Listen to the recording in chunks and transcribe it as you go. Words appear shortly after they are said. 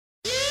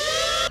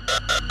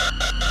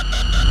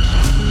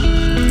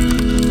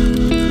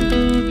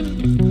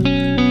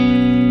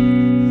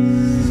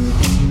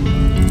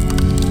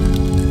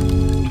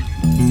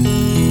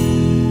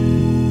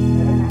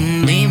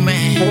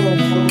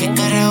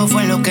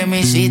que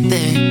me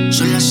hiciste.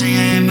 Son las 6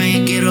 AM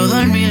y quiero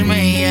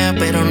dormirme ya,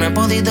 pero no he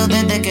podido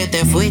desde que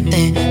te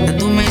fuiste. Que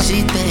tú me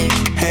hiciste.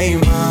 Hey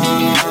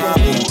ma,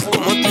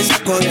 ¿cómo te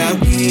saco de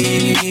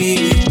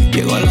aquí?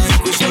 Llego a la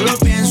disco y solo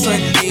pienso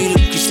en ti. Lo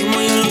que hicimos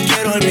yo lo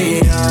quiero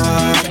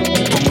olvidar.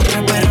 Como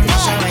otra pero no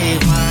sabe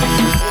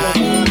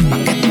igual. ¿Pa'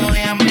 qué te voy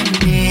a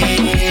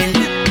mentir?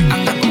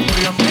 Ando con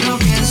culo pero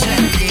pienso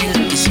en ti.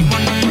 Lo que hicimos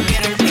no lo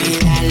quiero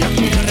olvidar. Lo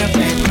quiero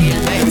repetir,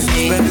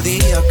 baby.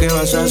 Perdida, ¿qué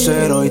vas a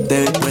hacer hoy?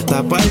 Te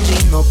puesta pa'l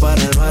chino,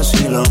 para el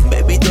vacilón.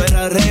 Baby, tú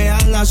eras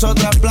real, las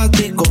otras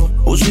plástico.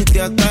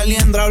 Pusiste hasta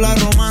liendra, habla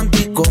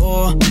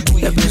romántico.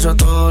 Te pienso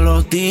todos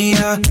los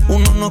días.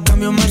 Uno no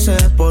cambia un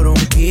Mercedes por un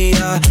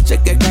Kia. Sé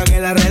que cagué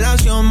la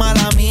relación,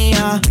 mala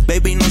mía.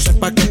 Baby, no sé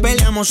pa' qué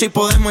peleamos si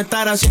podemos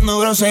estar haciendo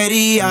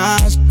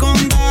groserías.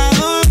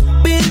 Condado,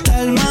 vista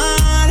al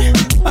mar.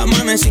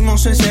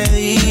 Amanecimos ese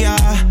día.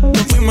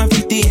 Nos fuimos a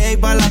 58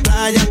 pa' la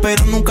playa,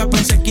 pero nunca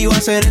pensé que iba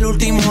a ser el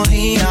último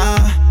día.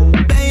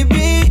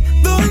 Baby,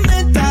 ¿dónde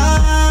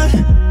estás?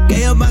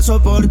 Que yo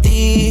paso por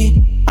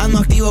ti. Ando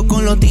activo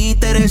con los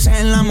títeres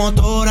en la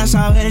motora, a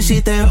saber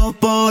si te veo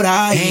por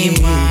ahí. Hey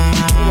ma,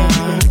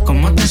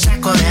 ¿cómo te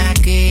saco de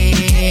aquí?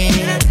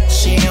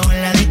 Si llevo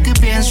en la disco y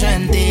pienso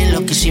en ti.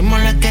 Lo que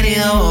hicimos lo he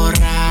querido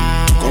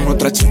borrar. Con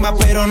otra chimba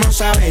pero no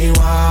sabe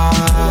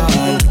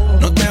igual.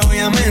 No te voy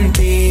a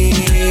mentir.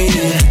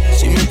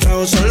 Si me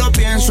trago solo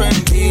pienso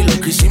en ti.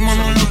 Lo que hicimos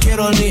no lo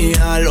quiero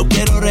olvidar. Lo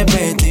quiero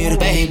repetir.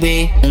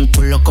 Baby, un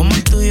culo como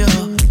el tuyo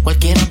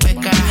cualquiera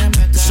peca.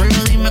 Tú solo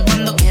dime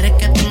cuando quieres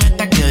que te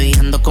metas. Que hoy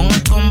ando con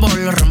el combo,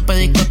 lo rompe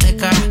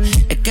discoteca.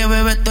 Es que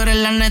bebé tú eres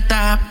la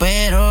neta.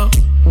 Pero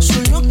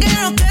solo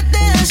quiero que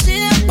te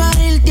decidas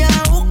para irte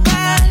a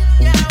buscar.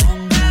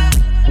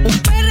 Un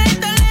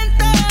perrito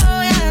lento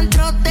y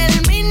adentro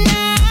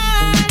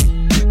terminar.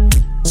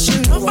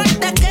 Solo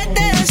falta que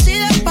te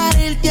decidas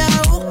para irte a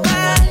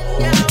buscar.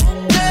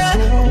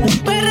 Un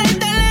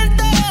perrito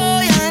lento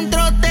y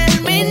adentro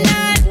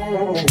terminar.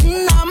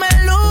 Dame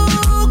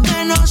luz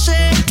que no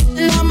sé,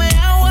 dame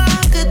agua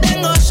que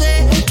tengo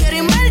sed. Quiero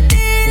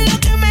invertir lo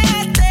que me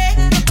gasté.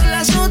 Con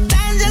las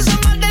sustancias son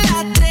más de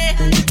las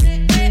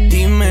 3.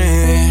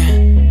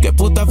 Dime, ¿qué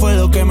puta fue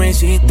lo que me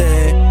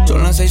hiciste?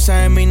 Son las 6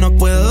 AM y no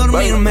puedo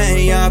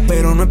dormirme ya,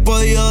 pero no he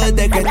podido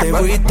desde que te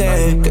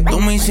fuiste. Que tú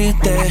me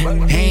hiciste.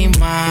 Hey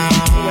ma,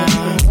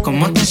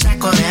 ¿cómo te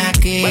saco de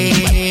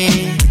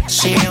aquí?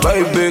 Si yo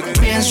Baby,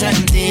 pienso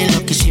en ti,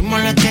 lo que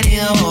hicimos lo he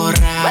querido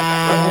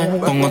borrar.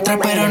 Con otra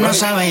pero no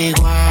sabe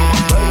igual.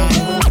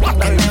 ¿Pa'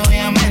 qué te voy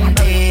a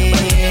mentir?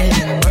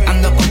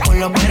 Ando con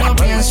culo pero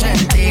pienso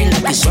en ti.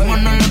 Lo que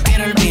hicimos no lo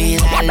quiero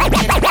olvidar. Lo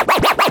quiero...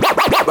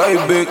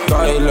 Baby,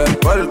 Kyle,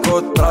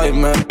 perco,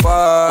 tráeme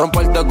pa'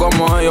 romperte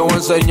como ellos, voy a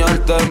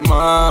enseñarte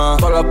más.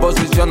 Todas las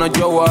posiciones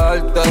yo voy a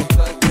darte.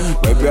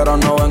 Baby, ahora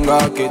no venga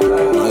aquí.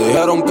 Me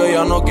dijeron que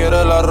ella no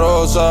quiere la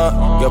rosa,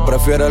 que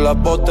prefiere las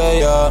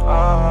botellas.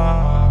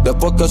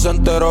 Después que se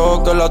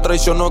enteró que la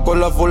traicionó con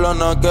la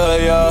fulana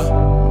aquella.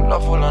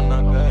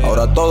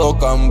 Ahora todo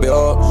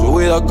cambió, su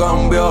vida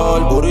cambió,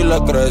 el booty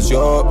le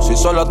creció. Si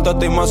solo la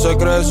teta y más se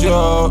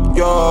creció.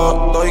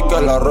 Yo estoy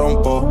que la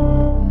rompo.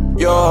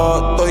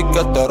 Yo estoy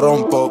que te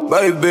rompo.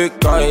 Baby,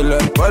 Kyle,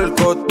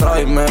 perco,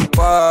 tráeme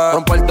pa'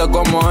 romperte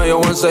como ellos,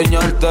 voy a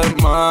enseñarte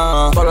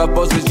más. Todas las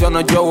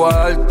posiciones yo voy a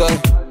darte.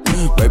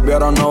 Baby,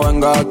 ahora no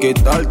venga a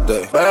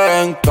quitarte.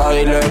 Ven,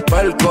 Kyle,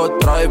 perco,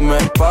 tráeme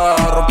pa'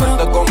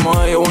 romperte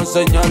como ellos, voy a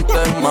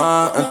enseñarte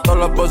más. En todas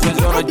las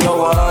posiciones yo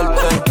voy a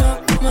darte.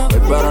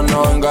 Baby, ahora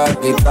no venga a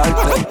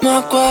quitarte. Me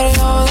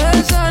acuerdo de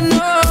esa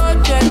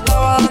noche,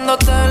 estaba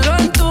dándotelo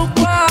en tu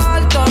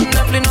cuarto.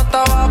 Netflix no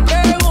estaba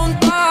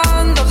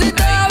preguntando si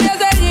todavía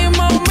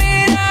seguimos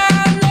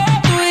mirando.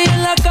 Tú y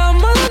en la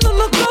cama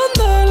dándonos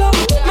candela.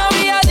 Me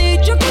había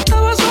dicho que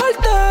estaba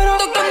soltero.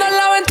 Tocando en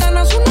la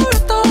ventana, su novio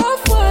estaba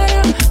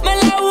afuera. Me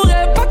la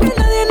jugué pa' que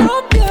nadie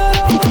nos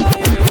viera.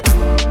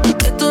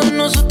 Esto de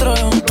nosotros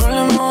es un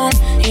problema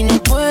y no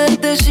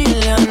puedes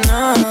decirle a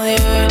nadie.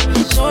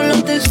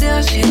 Solo te sé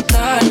así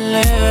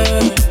tarde.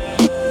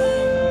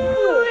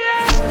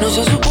 No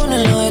se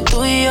supone lo de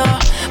tú y yo,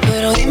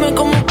 pero dime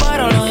cómo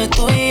paro lo de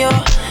tú y yo,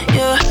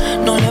 yeah.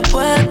 No le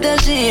puedes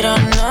decir a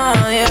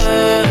nadie,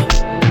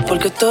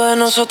 porque esto de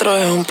nosotros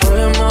es un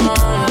problema.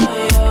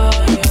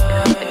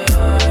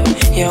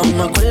 Y aún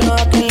me acuerdo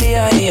de aquel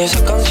día y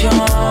esa canción,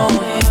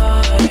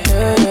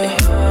 yeah.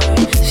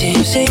 Si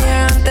yo se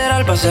llega a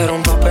enterar va a ser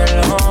un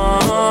papelón.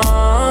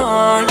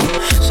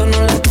 Eso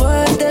no le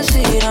puedes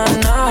decir a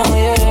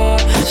nadie.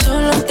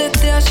 Solo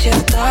te hacía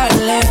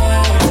tarde,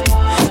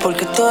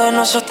 porque todo de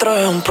nosotros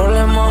es un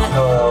problema.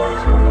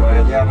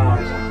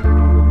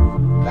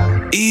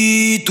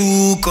 Y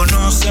tú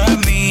conoces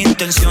mis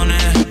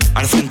intenciones.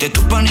 Al frente de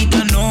tu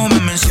panita no me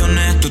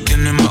menciones. Tú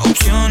tienes más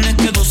opciones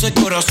que 12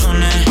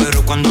 corazones.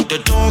 Pero cuando te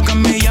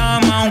tocan me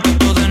llama, aunque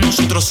todo de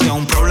nosotros sea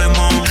un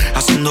problema.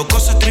 haciendo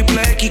cosas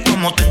triple X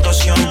como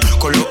tentación,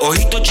 con los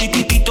ojitos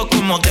chiquititos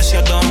como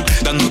deseadón,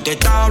 dándote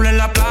tabla en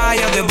la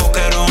playa de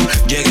Boquerón.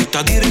 Llegué a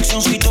esta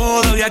dirección si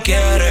todavía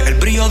quieres, el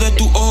brillo de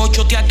tu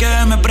ocho, tía, que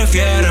me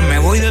prefieres. Me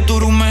voy de tu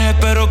room,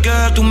 espero que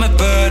tú me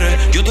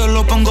esperes. Yo te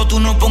lo pongo, tú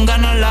no pongas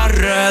en las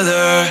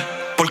redes,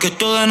 porque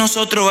esto de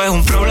nosotros es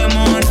un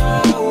problemón.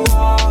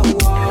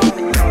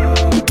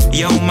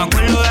 Y aún me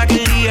acuerdo de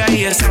aquel día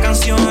y esa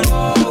canción,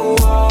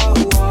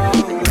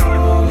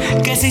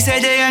 que si se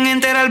llegan a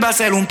enterar va a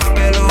ser un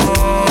papelón,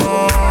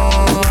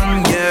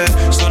 yeah.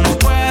 Eso no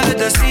puedes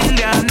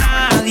decirle a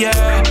nadie,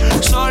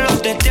 solo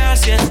te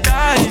si es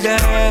tarde,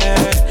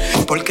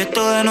 porque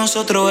esto de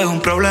nosotros es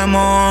un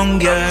problemón,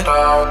 yeah.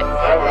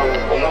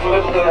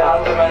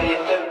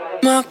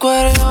 Me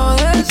acuerdo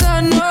de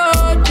esa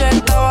noche,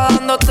 estaba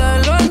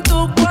dándotelo en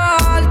tu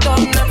cuarto.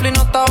 Netflix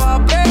no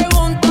estaba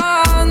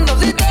preguntando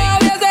si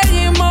todavía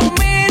seguimos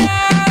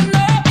mirando.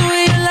 Tú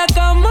y en la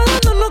cama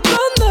dándonos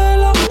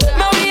candela.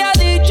 Me había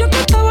dicho que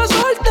estaba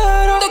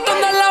soltero,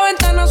 tocando en la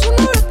ventana, su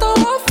novio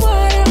estaba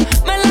afuera.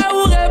 Me la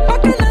jugué pa'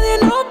 que nadie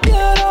nos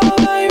viera,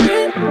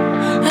 baby.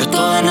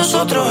 Esto de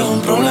nosotros es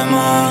un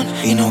problemón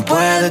y no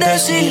puedes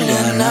decirle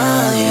a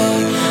nadie,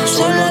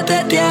 solo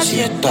te así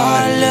es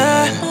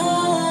tarde.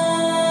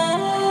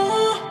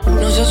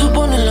 No se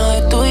supone lo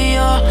de tú y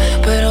yo,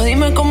 pero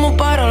dime cómo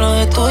paro lo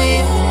de tú y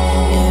yo.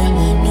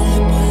 No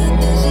le puedes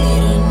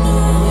decir a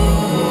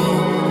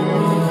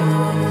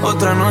nadie.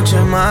 Otra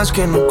noche más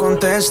que no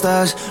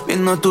contestas,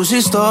 viendo tus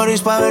stories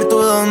pa' ver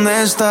tú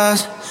dónde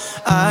estás.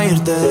 Ayer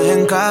te dejé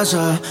en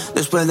casa,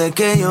 después de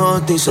que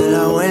yo te hice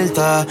la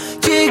vuelta.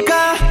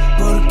 Chica,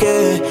 ¿por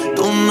qué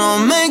tú no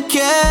me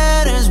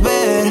quieres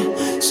ver?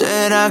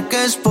 ¿Será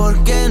que es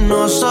porque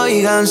no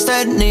soy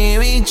gangster ni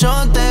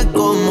bichote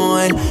como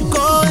él?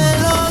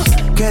 Cógelo,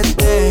 que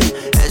te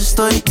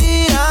estoy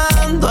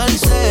tirando al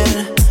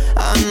ser.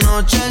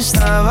 Anoche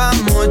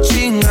estábamos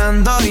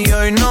chingando y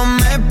hoy no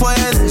me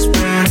puedes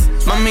ver.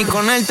 Mami,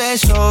 con él te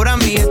sobran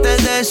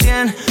billetes de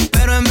 100,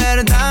 pero en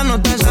verdad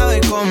no te sabe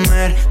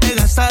comer. Te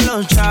gasta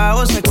los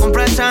chavos, te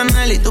compra el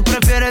Chanel y tú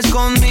prefieres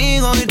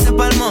conmigo irte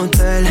pa'l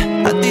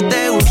motel. A ti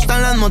te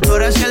gustan las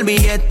motoras y el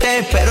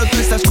billete, pero tú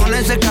estás con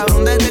ese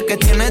cabrón desde que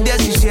tienes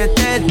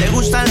 17. Te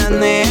gustan las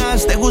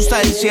neas, te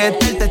gusta el 7.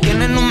 Él te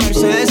tiene en un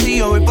Mercedes y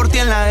yo voy por ti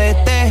en la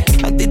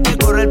DT. A ti te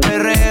corre el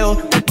perreo,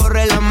 te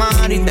corre la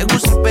mar y te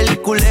gusta el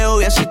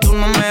peliculeo. Y así tú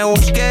no me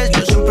busques,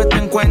 yo siempre te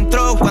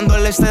encuentro. Cuando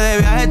él esté de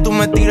viaje tú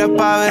me tiras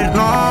pa' ver,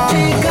 no.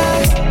 Chica,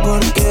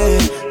 ¿por qué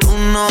tú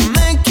no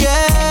me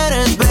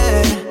quieres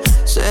ver?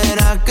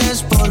 ¿Será que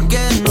es porque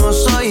no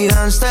soy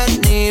gangster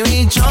ni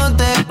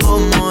bichote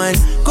como él?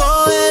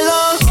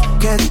 Cógelo,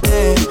 que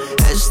te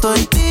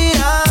estoy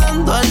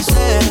tirando al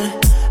ser.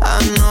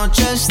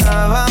 Anoche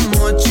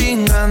estábamos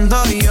chingando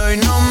y hoy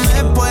no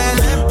me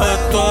puede.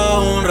 Esto es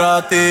un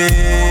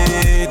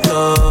ratito,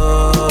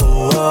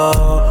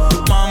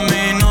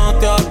 mami, no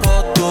te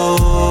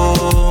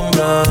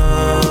acostumbres,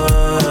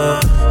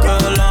 que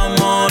el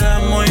amor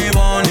es muy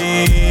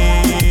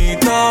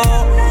bonito,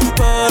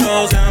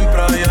 pero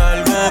siempre hay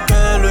algo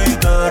que lo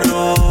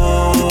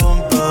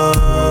interrumpe.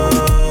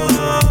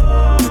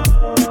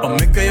 Pa'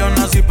 mí que yo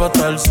nací pa'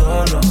 estar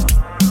solo,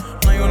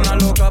 no hay una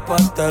loca pa'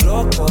 estar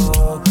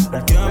loco.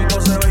 El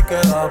tiempo se va y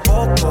queda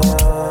poco.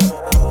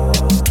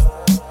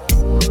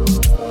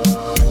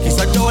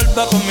 Quizás yo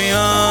vuelva con mi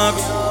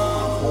ex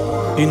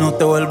y no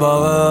te vuelva a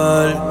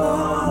ver.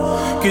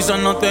 Quizás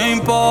no te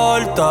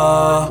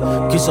importa,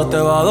 quizás te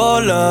va a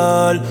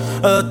doler.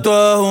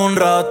 Esto es un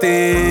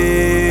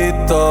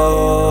ratito,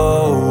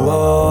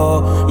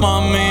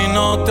 mami,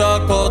 no te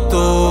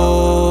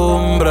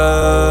acostumbres,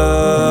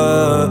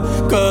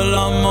 que el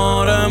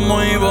amor es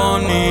muy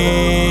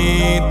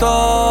bonito,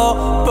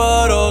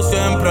 pero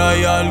siempre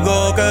hay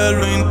algo que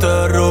lo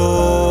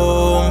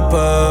interrumpe.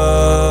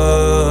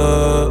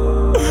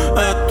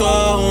 Esto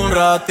es un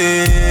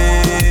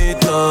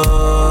ratito,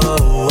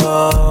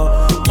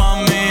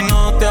 mami,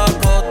 no te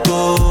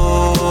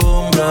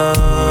acostumbres,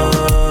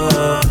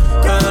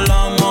 que el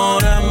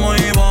amor es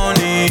muy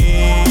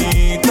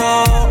bonito,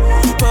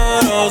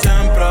 pero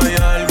siempre hay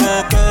algo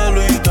que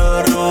lo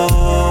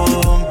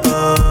interrumpe.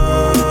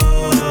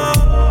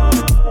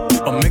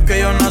 Pa' mí que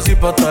yo nací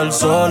pa' estar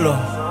solo,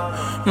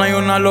 no hay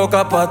una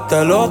loca pa'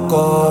 estar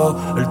loco.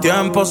 El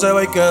tiempo se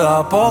va y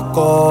queda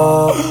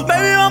poco.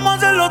 Baby, vamos a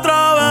hacerlo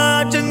otra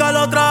vez,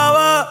 chingalo otra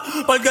vez,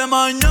 porque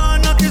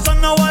mañana quizás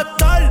no voy a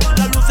estar.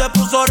 La luz se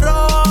puso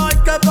roja, hay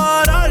que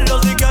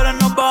pararlo. Si quieres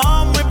nos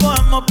bajamos y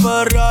podemos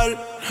perrear.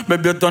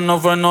 Baby, esto no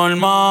fue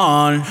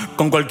normal.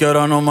 Con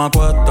cualquiera no me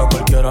acuesto,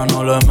 cualquiera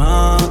no le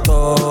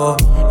meto,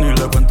 ni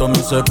le cuento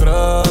mis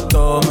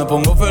secretos. Me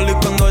pongo feliz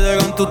cuando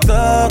llegan tus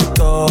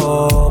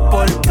textos,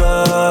 porque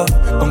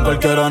con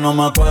cualquiera no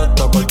me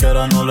acuesto,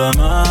 cualquiera no le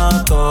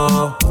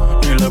meto,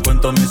 ni y le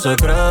cuento mis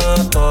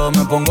secretos.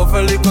 Me pongo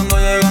feliz cuando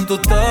llegan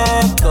tus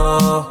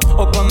textos,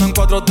 o cuando en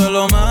 4 te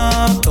lo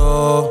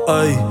meto.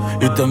 Ay,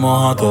 y te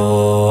moja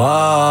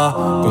toda,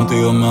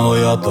 contigo me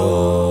voy a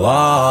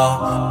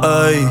toda.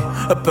 Ay,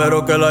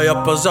 espero que la hayas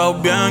pasado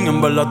bien.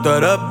 En verdad tú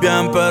eres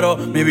bien, pero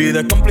mi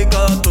vida es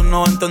complicada, tú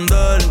no vas a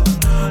entender.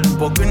 Un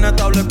poco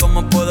inestable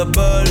como puedes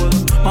ver.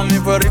 Mami,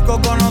 fue rico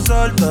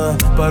conocerte,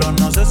 pero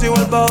no sé si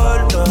vuelvo a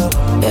verte.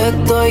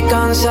 Estoy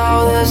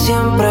cansado de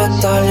siempre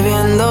estar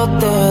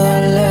viéndote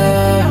de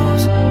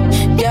lejos.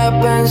 Ya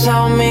he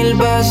pensado 1000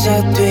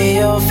 veces tú y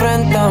yo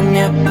frente a mi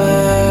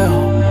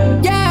espejo.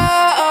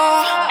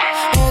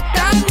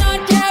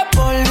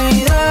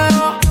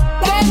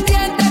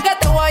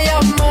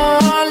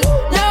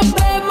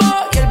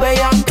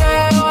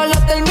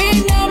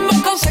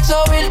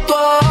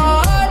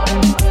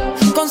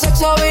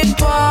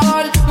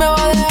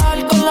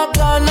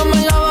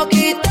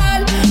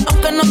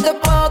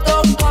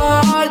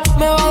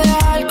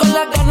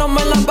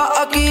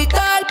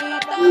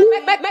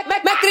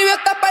 Me escribió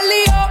esta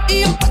palío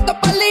y yo puesto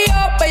palío.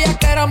 Bella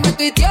que era me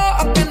tuiteó,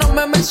 aunque no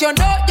me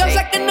mencionó. Yo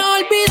sé que no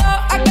olvidó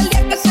aquel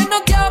día que se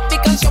nos dio. Mi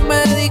canción me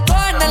dedicó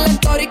en el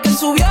story que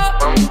subió.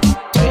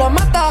 Tú lo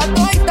matas a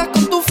toditas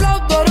con tu flow,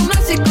 tú eres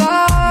una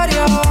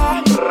sicaria.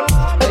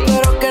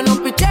 Espero que no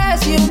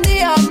piches y un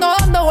día ando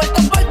dando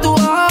vueltas por tu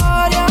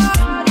área.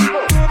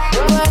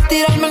 Puedes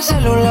tirarme el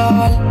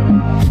celular,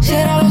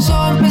 cierra los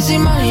ojos, empieza a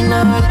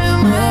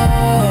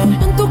imaginarme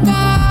en tu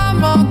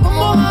cama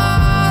como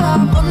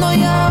cuando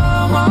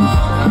llama.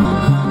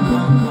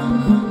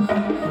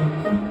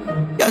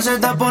 Ya se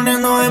está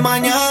poniendo de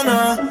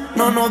mañana,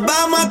 no nos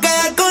vamos a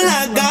quedar con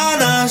las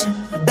ganas.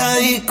 La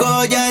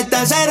disco ya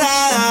está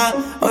cerrada,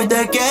 hoy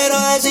te quiero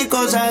decir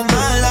cosas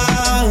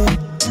malas.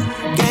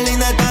 Qué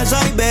linda estás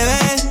hoy, bebé,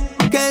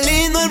 qué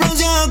lindo el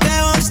bronceado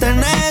que vos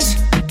tenés.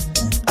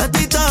 A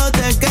ti todo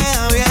te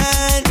queda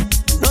bien,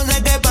 no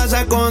sé qué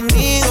pasa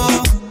conmigo,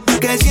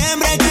 que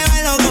siempre que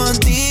bailo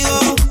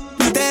contigo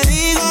te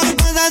digo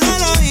cosas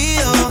al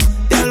oído.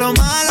 De lo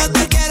malo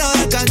te quiero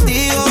dar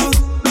castigo,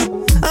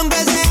 aunque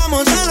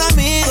seamos solo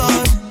amigos.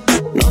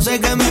 No sé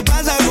qué me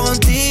pasa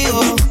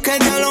contigo, que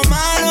de lo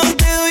malo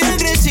te doy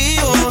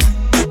agresivo.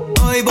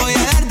 Hoy voy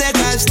a darte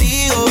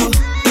castigo,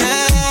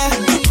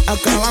 yeah.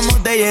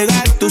 Acabamos de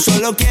llegar, tú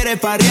solo quieres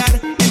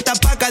parear. Estas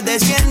pacas de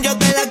 100 yo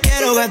te las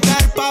quiero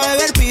gastar. Pa'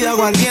 beber pido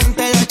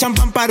aguardiente, la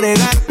champán pa'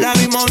 regar. La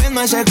vi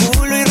moviendo ese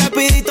culo y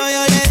rapidito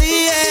yo le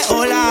dije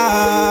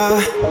hola.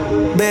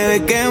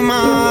 Bebé, ¿qué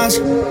más?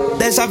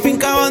 De esa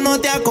finca vos no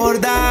te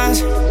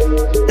acordás.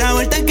 La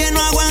vuelta es que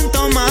no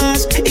aguanto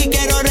más y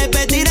quiero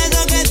repetir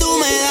eso que tú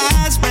me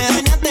das. Me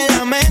dañaste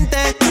la mente,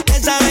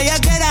 esa bella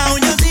que era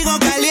aún yo sigo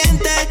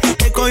caliente.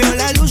 Te cogió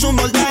la luz un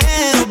voltaje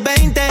de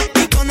 220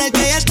 y con el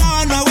que ya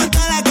estaba no aguanto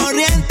la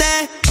corriente.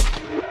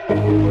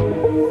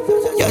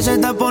 Ya se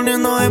está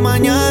poniendo de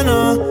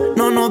mañana,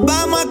 no nos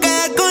vamos a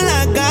quedar con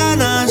las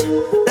ganas.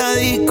 La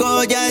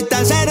disco ya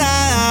está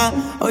cerrada,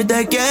 hoy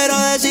te quiero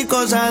decir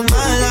cosas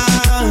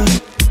malas.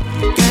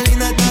 Qué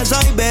linda estás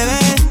hoy, bebé,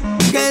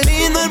 qué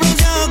lindo el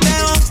bronceado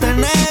que vos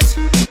tenés.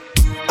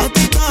 A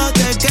ti todo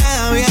te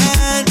queda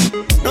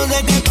bien, no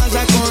sé qué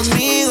pasa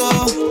conmigo,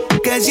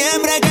 que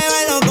siempre que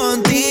bailo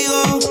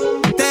contigo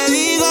te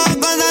digo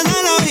cosas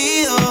al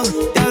oído.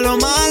 De lo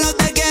malo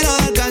te quiero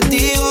dar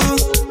castigo,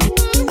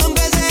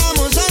 aunque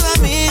seamos solo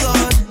amigos.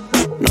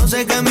 No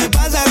sé qué me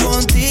pasa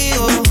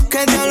contigo,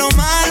 que de lo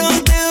malo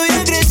te doy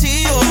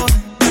agresivo.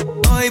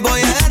 Hoy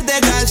voy a darte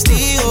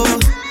castigo,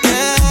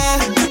 yeah.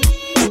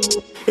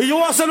 Y yo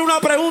voy a hacer una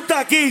pregunta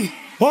aquí.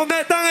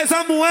 ¿Dónde están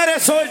esas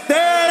mujeres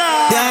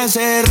solteras? De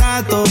hace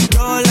rato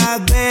yo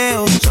las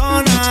veo,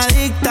 son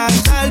adictas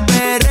al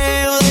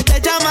perreo.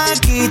 Desde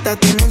chamaquita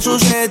tienen su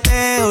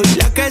seteo, y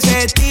la que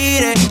se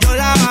tire yo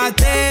la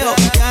bateo.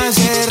 De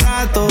hace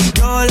rato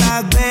yo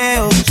las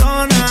veo,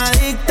 son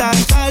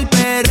adictas al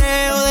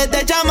perreo.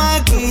 Desde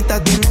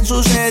chamaquita tienen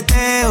su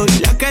seteo, y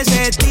la que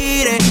se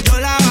tire yo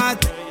la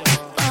bateo.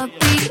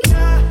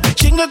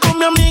 Chingue con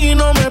mi amiga y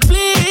no me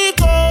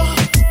explico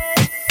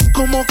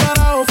cómo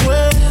carajo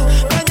fue.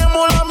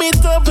 Dañamos la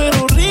amistad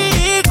pero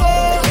rico.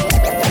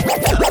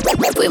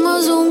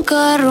 Fuimos un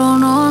carro,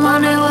 no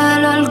manejó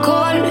el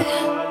alcohol.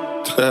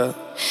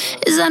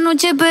 Esa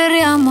noche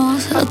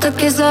perreamos hasta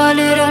que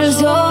saliera el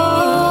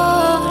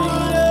sol.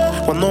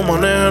 Cuando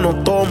manejan no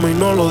toma y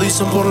no lo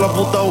dicen por la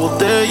puta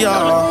botella.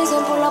 No lo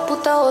dicen por la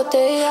puta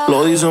botella.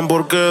 Lo dicen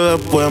porque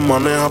después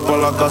maneja pa'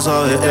 la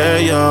casa de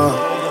ella.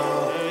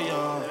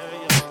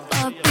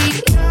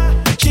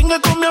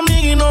 Chingue con mi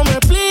amiga y no me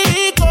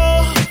explico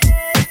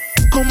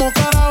cómo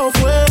carajo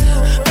fue.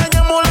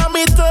 Dañamos la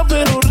amistad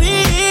pero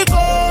rico.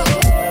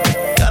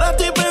 Y ahora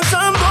estoy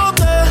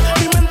pensándote,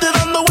 mi mente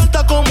dando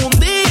vueltas como un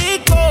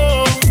disco.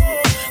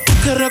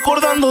 Que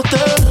recordándote,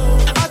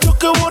 acho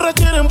que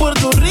borrachera en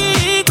Puerto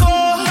Rico.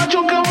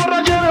 Acho que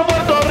borrachera en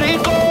Puerto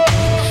Rico.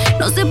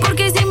 No sé por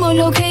qué hicimos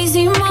lo que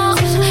hicimos,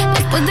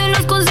 después de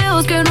los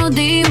consejos que nos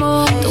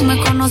dimos. Tú me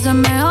conoces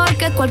mejor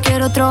que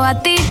cualquier otro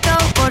gatito,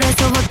 por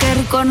eso fue que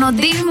rico nos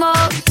dimos.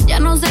 Ya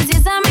no sé si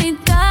esa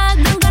amistad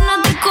dan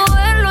ganas de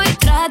coger.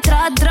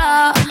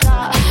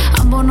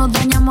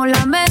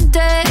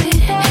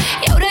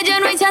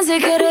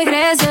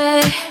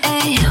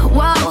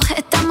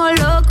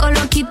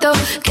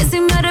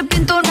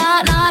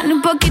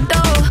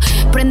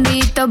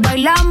 solitos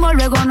bailamos,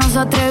 luego nos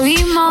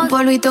atrevimos. Un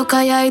polvito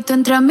calladito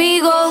entre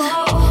amigos.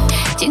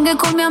 Chingue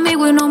con mi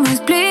amigo y no me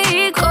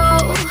explico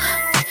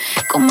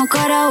cómo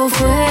carajo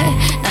fue.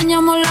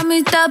 Dañamos la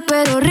amistad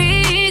pero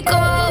rico.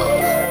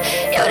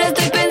 Y ahora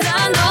estoy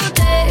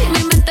pensándote,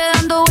 mi mente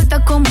dando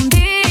vueltas como un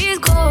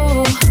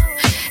disco.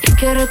 Y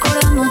que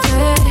recordándote,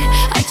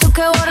 ha hecho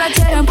que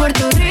borrachera en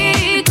Puerto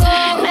Rico.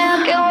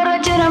 Deja que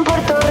borrachera en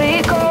Puerto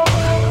Rico.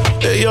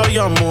 Ella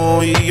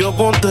llamó y yo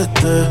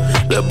contesté.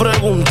 Le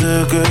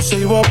pregunté qué se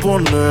iba a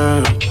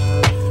poner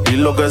y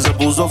lo que se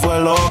puso fue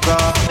loca.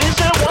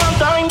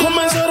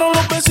 Comenzaron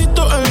los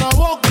besitos en la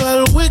boca,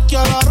 el whisky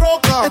a la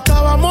roca.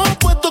 Estábamos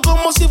puestos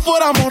como si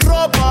fuéramos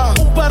ropa.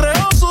 Un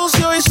perreo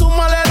sucio y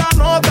súmale la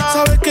nota.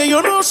 Sabes que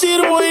yo no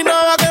sirvo y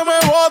nada que me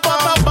bota.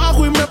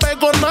 Abajo y me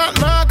pego,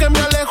 nada que me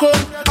alejo.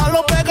 A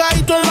lo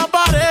pegadito en la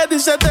pared y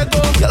se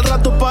tecó. Y al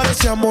rato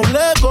parecíamos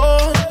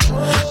lejos.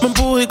 Me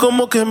empujé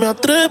como que me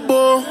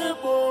atrevo.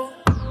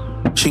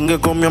 Chingue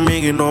con mi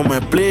amiga y no me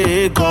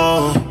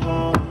explico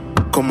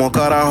cómo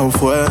carajo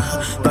fue.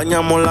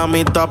 Dañamos la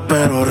mitad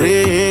pero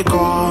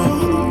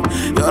rico.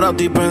 Y ahora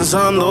estoy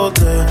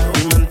pensándote,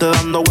 mi mente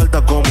dando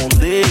vueltas como un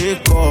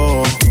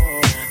disco.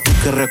 Y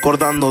que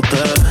recordándote,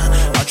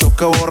 ha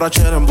choque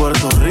borrachera en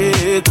Puerto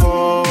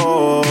Rico.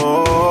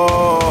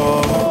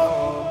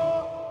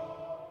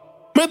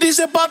 Me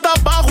dice pata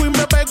abajo y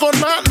me pego,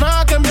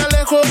 nada que me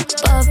alejo.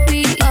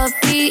 Papi,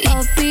 papi, papi,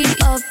 papi.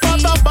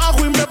 Pata abajo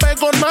y me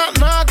pego,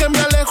 nada que me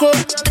alejo.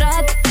 Tra,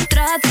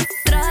 tra,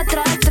 tra,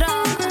 tra, tra.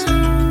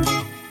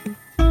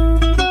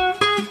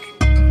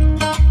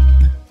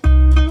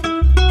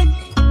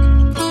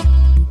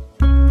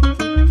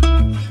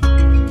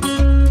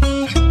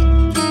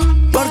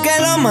 Porque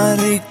lo más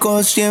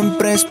rico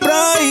siempre es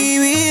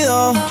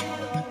prohibido.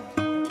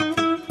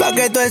 Pa'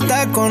 que tú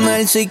estás con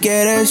él si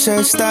quieres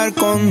estar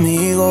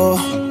conmigo.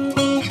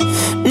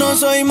 No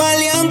soy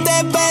maleante,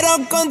 pero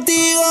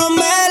contigo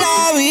me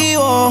la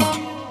vivo.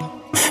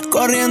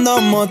 Corriendo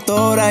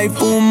motora y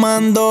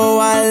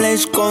fumando al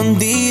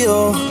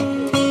escondido.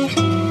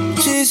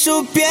 Si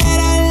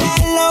supieran la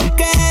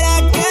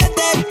loquera que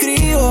te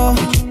escribo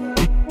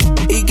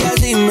y que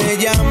así me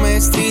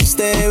llames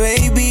triste,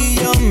 baby,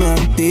 yo me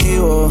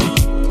activo.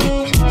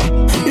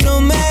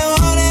 Los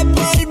mejores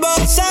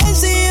polvos han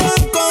sido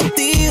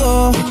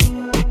contigo.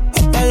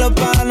 Hasta los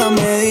panas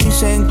me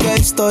dicen que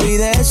estoy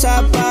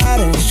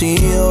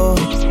desaparecido.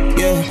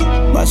 Yeah.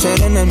 Va a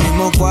ser en el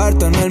mismo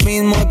cuarto, en el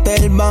mismo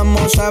hotel.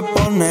 Vamos a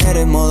poner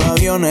en modo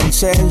avión el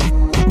cel.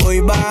 Voy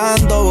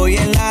bajando, voy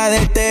en la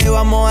DT.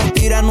 Vamos a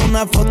tirar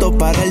una foto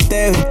para el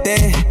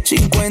TBT.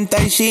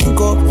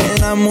 55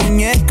 en la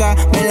muñeca.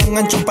 Me la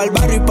engancho para el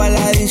barrio y para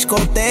la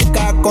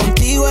discoteca.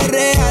 Contigo es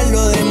real,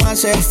 lo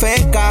demás es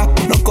feca.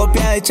 No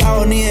copia de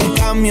chavo ni de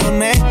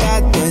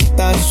camioneta. Tú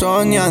estás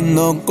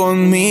soñando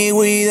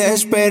conmigo y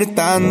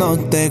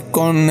despertándote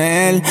con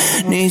él.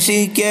 Ni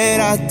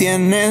siquiera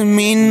tienes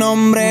mi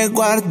nombre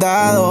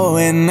guardado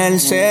en el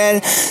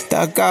cel.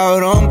 Está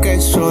cabrón que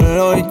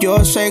solo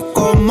yo sé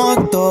cómo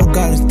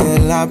tocarte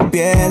la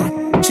piel.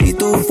 Si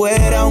tú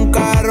fueras un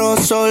carro,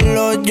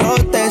 solo yo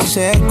te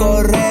sé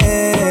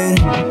correr.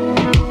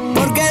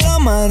 Porque lo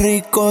más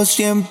rico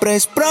siempre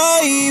es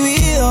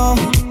prohibido.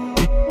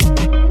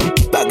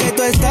 Pa' que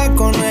tú estás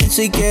con él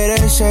si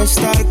quieres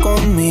estar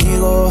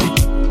conmigo.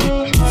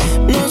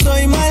 No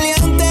soy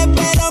maleante,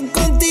 pero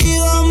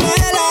contigo me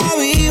la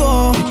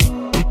vivo.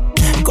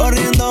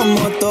 Corriendo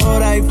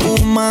motora y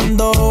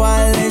fumando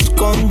al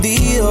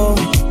escondido.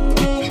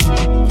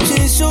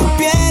 Si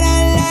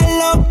supieran la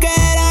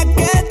loquera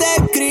que te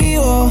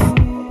escribo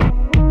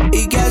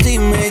y que así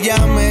me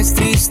llames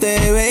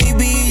triste,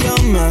 baby, yo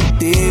me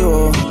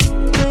activo.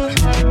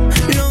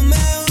 Los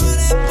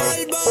mejores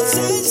polvos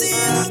han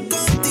sido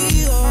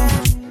contigo.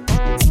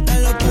 Hasta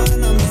los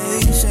panas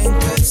me dicen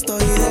que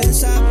estoy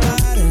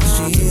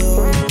desaparecido.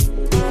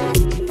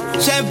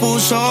 Se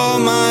puso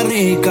más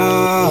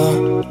rica.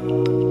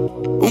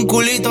 Un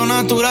culito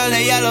natural,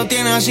 ella lo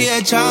tiene así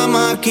de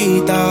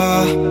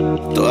chamaquita.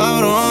 Toda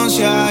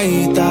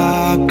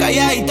bronceadita,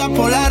 calladita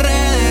por las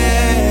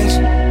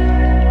redes.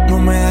 No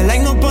me da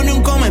like, no pone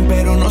un comment,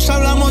 pero nos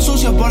hablamos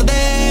sucio por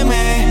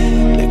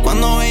DM. De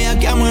cuando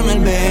bellaqueamos en el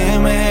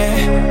BM.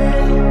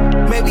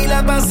 Baby,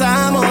 la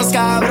pasamos,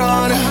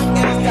 cabrón.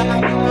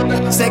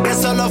 Sé que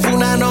solo fue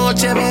una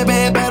noche,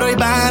 bebé, pero hoy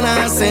van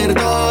a ser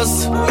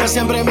dos. Yo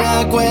siempre me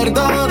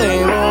acuerdo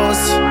de vos.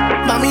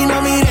 Mami,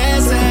 no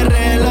mires el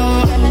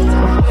reloj.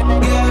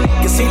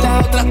 Que si la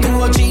otra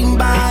estuvo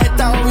chimba,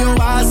 esta obvio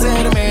va a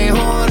ser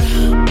mejor.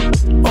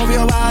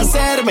 Obvio va a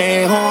ser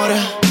mejor.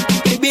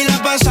 Baby,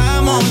 la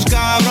pasamos,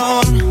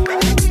 cabrón.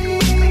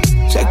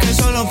 Sé que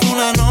solo fue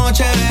una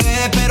noche,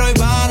 bebé, pero hoy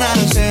van a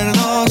ser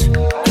dos.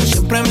 Yo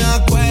siempre me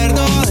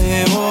acuerdo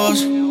de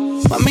vos.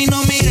 Mami,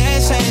 no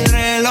mires el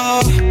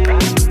reloj.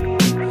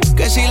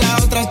 Que si la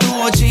otra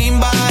estuvo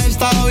chimba,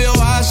 esta obvio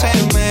va a ser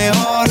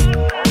mejor.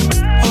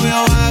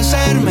 Obvio va a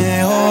ser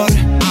mejor.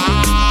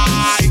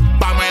 Ay,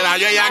 Pamela,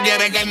 yo ya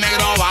quiere que el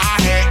negro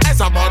baje.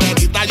 Esa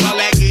morenita yo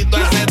le quito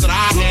ese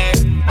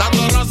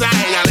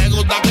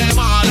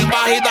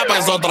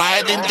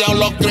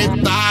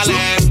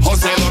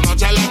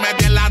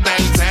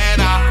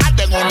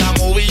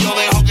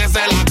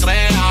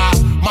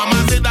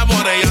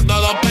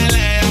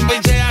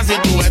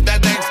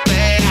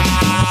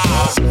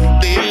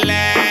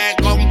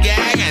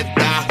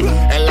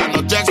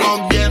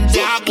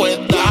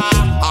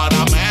acuestar.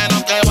 Ahora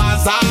menos te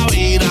vas a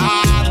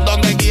virar.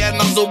 Donde quien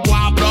no supo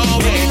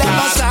aprovechar. Y la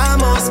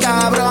pasamos,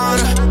 cabrón.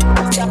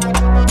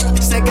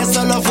 Sé que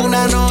solo fue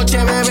una noche,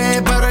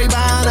 bebé, pero hoy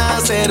van a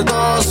ser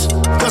dos.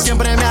 Yo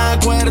siempre me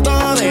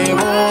acuerdo de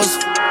vos.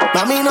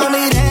 Mami, no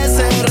mires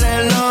el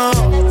reloj.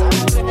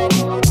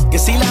 Que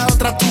si la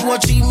otra tuvo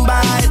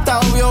chimba, esta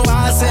obvio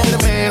va a ser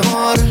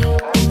mejor.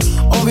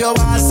 Obvio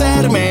va a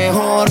ser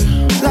mejor.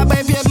 La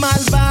baby es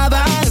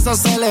malvada, eso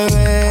se le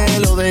ve.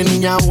 Lo de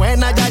niña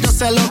buena ya yo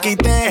se lo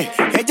quité.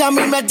 Ella a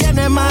mí me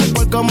tiene mal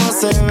por cómo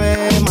se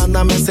ve.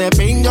 Mándame ese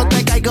pin, yo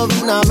te caigo de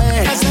una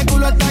vez. Ese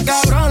culo está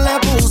cabrón, le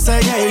puse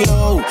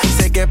J-Lo.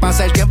 Sé que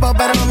pasa el tiempo,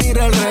 pero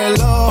mira el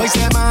reloj. Hoy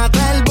se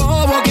mata el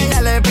bobo que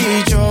ya le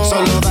pichó.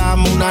 Solo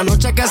dame una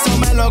noche que eso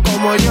me lo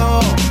como yo.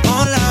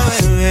 Hola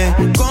bebé,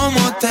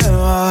 ¿cómo te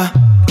va?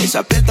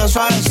 Esa piel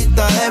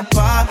suavecita de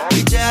spa.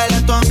 Pichéale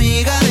a tu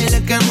amiga,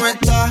 dile que no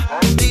está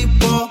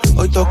tipo.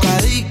 Hoy toca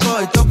disco,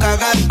 hoy toca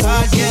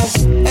gastar, yeah.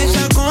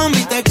 Esa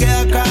combi te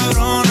queda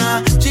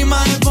cabrona.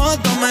 Chima de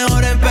foto,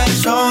 mejor en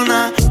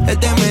persona.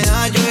 Este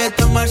medallo y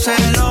esto en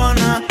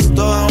Barcelona.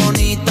 Toda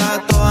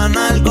bonita, toda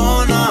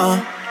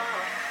nalgona.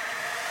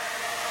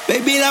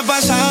 Baby, la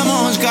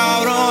pasamos,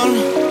 cabrón.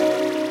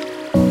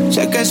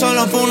 Sé que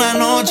solo fue una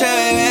noche,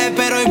 bebé,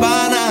 pero hoy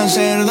van a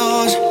ser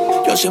dos.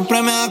 Yo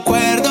siempre me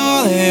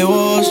acuerdo de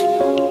vos.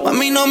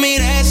 Mami, no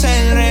mires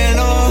el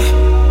reloj.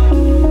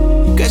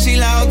 Que si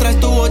la otra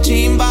estuvo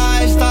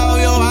chimba, esta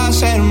obvio va a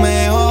ser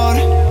mejor.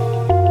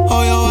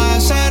 Obvio va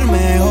a ser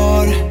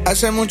mejor.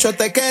 Hace mucho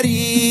te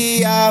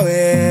quería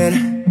ver.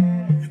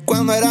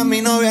 Cuando eras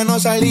mi novia no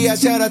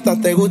salías y ahora hasta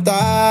te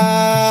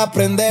gusta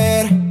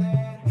aprender.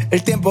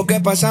 El tiempo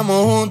que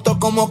pasamos juntos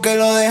como que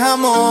lo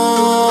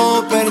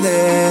dejamos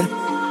perder.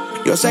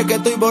 Yo sé que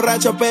estoy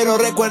borracho, pero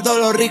recuerdo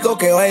lo rico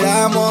que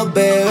bailamos,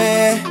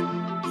 bebé.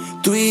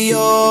 Tú y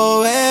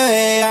yo,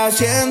 bebé,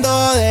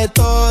 haciendo de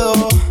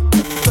todo.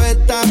 Tú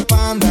estás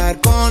pa' andar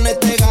con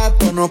este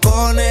gato, no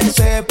con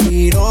ese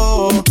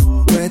piro.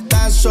 Tú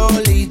estás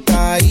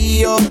solita y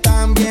yo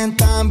también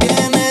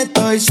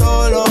estoy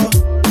solo.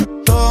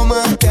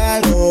 Tómate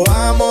algo,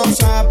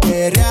 vamos a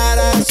perrear,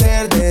 a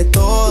hacer de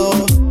todo.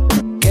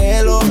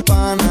 Que los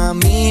panas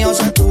míos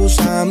a tus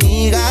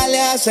amigas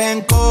le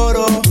hacen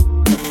coro.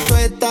 Tú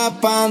estás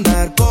pa'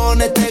 andar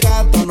con este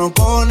gato, no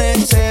con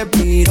ese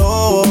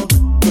piro.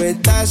 Tú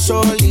estás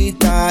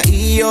solita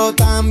y yo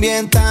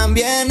también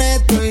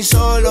estoy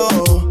solo.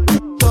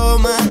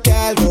 Tómate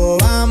algo,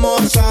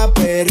 vamos a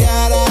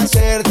perrear, a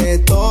hacer de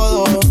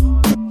todo.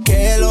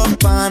 Que los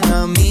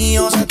panas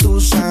míos a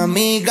tus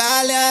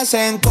amigas le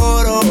hacen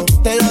coro.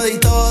 Te lo di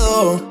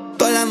todo.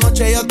 Toda la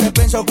noche yo te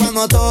pienso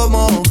cuando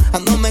tomo.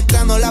 Ando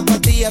mezclando las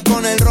pastillas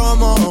con el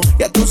romo.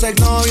 Y a tus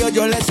exnovios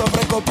yo les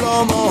ofrezco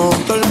plomo.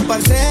 Todos los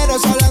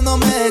parceros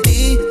hablándome de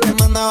ti. Te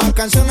mandaba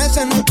canciones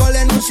en un call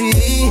en un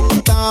CD.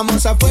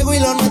 Estábamos a fuego y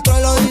lo nuestro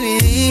lo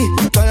dividí.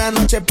 Toda la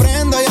noche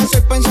prendo y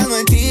estoy pensando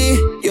en ti.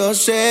 Yo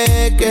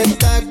sé que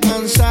estás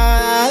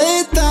cansada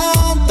de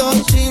tanto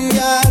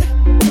chimbear,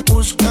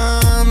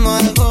 buscando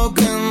algo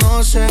que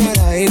no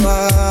será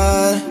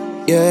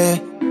igual,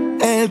 yeah.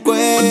 El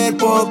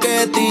cuerpo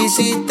que te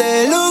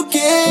hiciste lo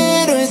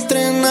quiero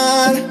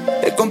estrenar.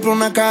 Te compro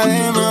una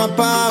cadena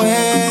pa'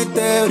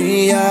 verte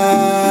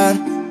brillar.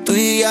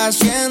 Estoy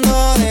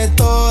haciendo de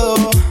todo.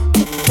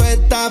 Tú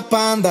estás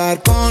pa'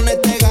 andar con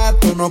este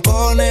gato, no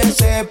con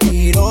ese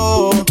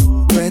piro.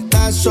 Tú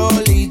estás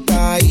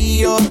solita y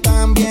yo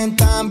también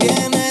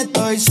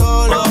estoy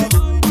solo.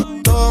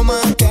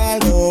 Tómate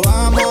algo,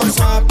 vamos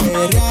a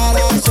perrear,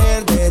 a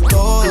hacer de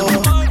todo.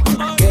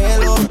 Que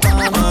los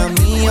panas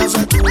míos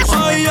a tus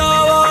Hoy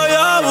yo voy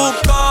a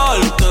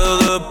buscarte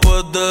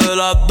después de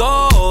las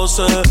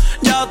 12.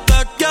 Ya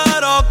te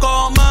quiero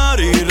comer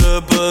y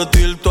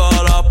repetir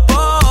todas las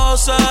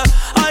poses.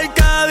 Hay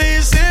que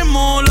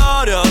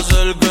disimular y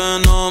hacer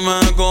que no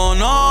me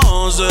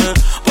conoce.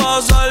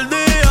 Pasa el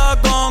día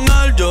con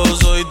él, yo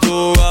soy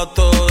tu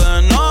gato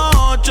de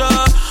noche.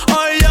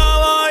 Hoy yo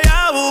voy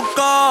a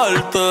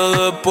buscarte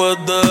después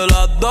de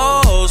las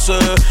 12.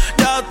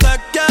 Ya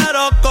te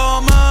quiero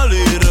comer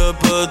y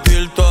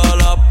repetir todas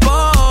las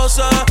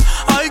poses.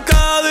 Hay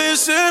que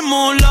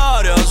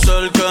disimular y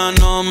hacer que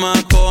no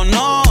me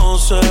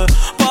conoce.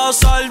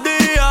 Pasa el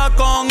día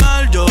con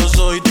él, yo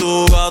soy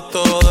tu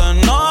gato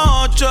de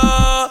noche.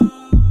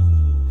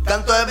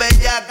 Canto de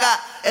bellaca,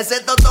 ese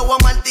toto voy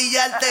a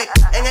martillarte.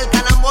 En el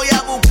canal voy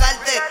a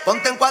buscarte.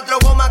 Ponte en 4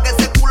 gomas que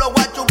ese culo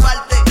voy a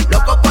chuparte.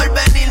 Loco por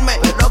venirme,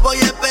 no voy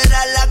a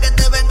esperar la que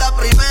te venga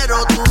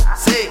primero. Tú,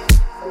 sí,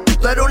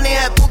 tú eres un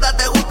hija de puta,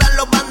 te gustan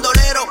los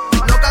bandoleros.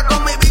 Loca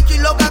con mi bicho y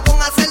loca con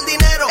hacer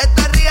dinero.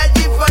 Esto es Real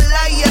G for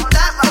Life y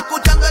estás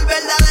escuchando el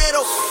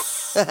verdadero.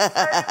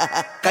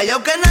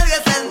 Callao que nadie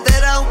se ha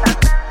enterado.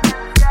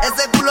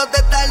 Ese culo te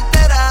está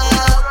alterado.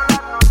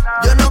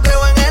 Yo no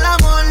creo en el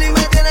amor ni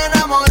me tiene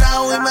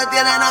enamorado. Y me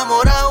tiene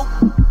enamorado.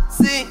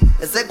 Sí,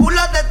 ese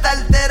culo te está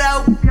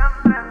alterado.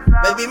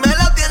 Baby me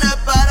lo tienes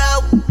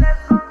parado.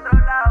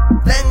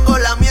 Tengo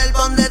la miel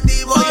donde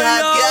ti voy a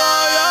hackear.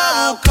 Voy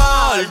a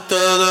buscarte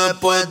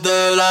después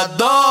de las las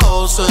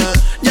 12.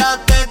 Ya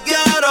te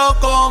quiero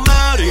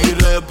comer y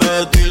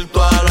repetir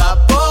todas las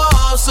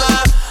poses.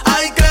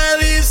 Hay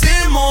que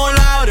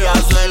disimular y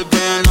hacer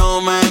que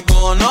no me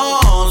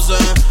conoce.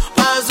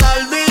 Pasa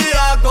el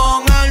día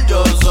con él,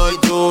 yo soy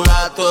tu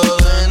gato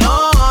de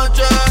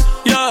noche.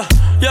 Yeah,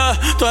 yeah,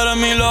 tú eres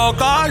mi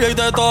loca y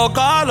te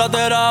toca la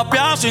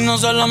terapia. Si no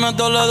se la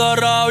meto le da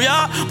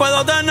rabia.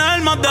 Puedo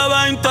tener más de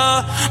 20,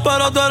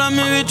 pero tú eres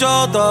mi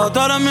bichota, tú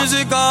eres mi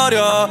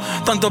sicaria.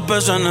 Tantos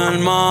peces en el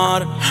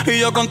mar y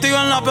yo contigo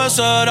en la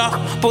pecera,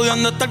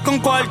 pudiendo estar con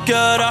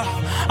cualquiera.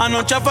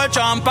 Anoche fue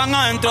champán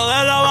adentro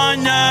de la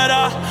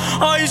bañera.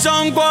 Hoy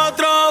son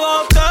 4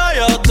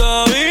 botellas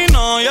de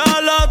vino y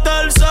a la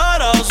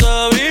tercera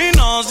se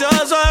vino. Si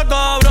ese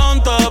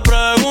cabrón te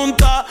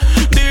pregunta,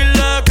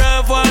 dile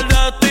que fue el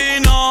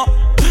destino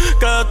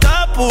que te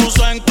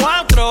puso en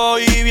 4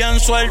 y bien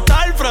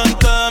suelta al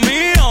frente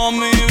mío.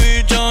 Mi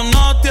bicho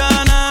no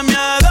tiene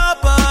miedo,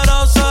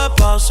 pero se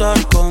pasa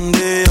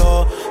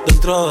escondido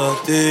dentro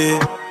de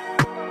ti.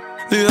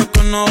 Dije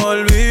que no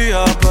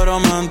volvía, pero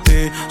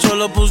mentí.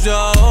 Solo puse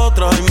a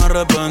otra y me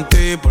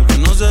arrepentí, porque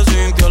no se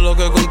sintió lo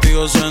que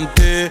contigo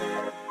sentí.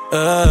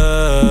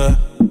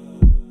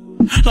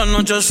 Las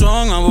noches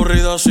son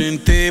aburridas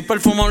sin ti.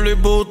 Perfumo Louis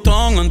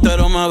Vuitton,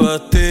 entero me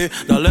vestí.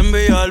 Dale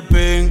envía el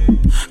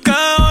pin, que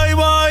hoy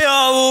voy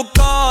a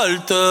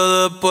buscarte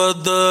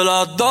después de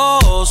las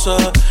 12.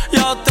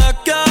 Ya te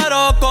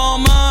quiero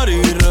comer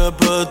y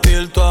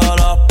repetir todas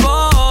las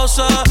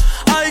poses.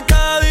 Hay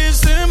que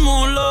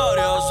disimular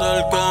y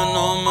hacer que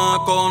no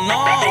me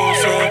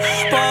conoce.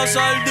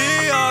 Pasa el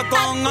día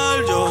con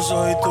él, yo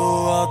soy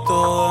tu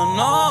gato de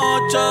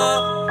noche.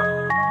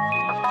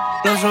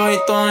 Los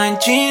ojitos en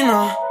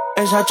chino,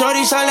 esa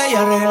chori sale y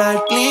arregla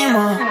el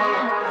clima.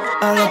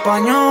 Al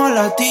español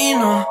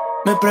latino,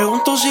 me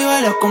pregunto si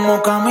baila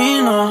como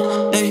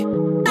camino. Ey,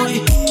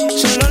 uy.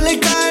 Solo le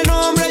cae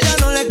nombre, ya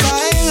no le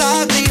caen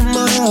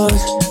lágrimas.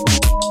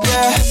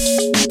 Yeah.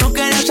 No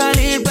quería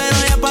salir, pero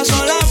ya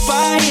pasó la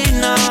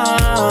página.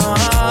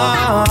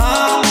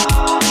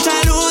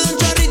 Saludo un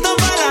chorrito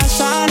para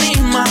las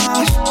ánimas.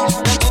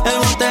 El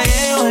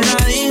botellero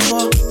la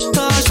dijo,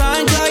 todos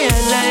saben que hoy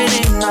es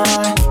Lady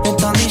Night.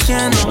 Están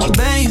diciendo,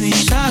 baby,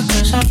 saca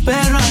esa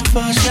perra a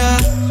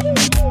pasear.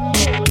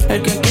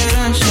 El que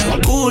quiera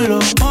ese culo,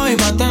 hoy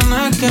va a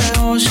tener que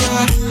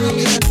gocear.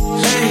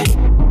 Hey,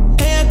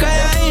 ella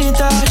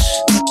calladitas,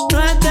 no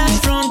está en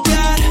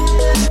frontear.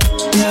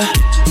 Yeah,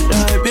 la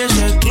baby es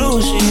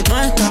exclusive,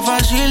 no está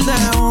fácil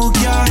de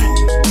buquear.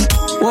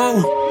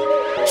 Wow,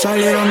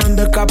 salieron en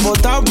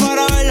descapotado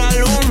para ver la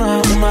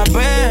luna. Una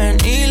ven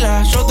y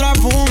las otras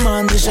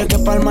fuman. Dice que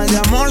para el mal de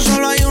amor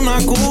solo hay una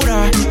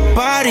cura.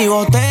 Party,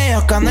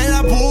 botellas,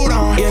 canela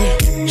pura.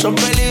 Yeah. Son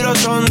peligros,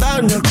 son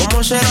daños.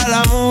 ¿Cómo será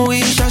la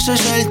movie? Si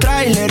haces el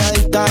trailer.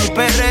 Adicta al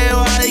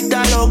perreo,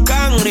 adicta a los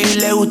cangri.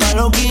 Le gusta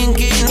los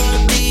kinky,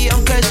 naughty,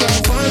 aunque sea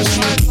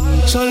fancy.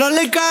 Solo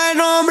le cae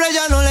nombre,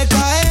 ya no le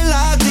caen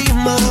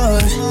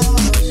lágrimas.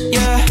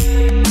 Yeah.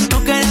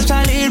 No quería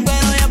salir,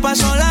 pero ya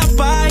pasó la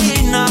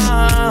página.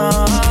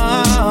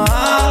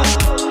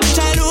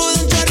 Saludo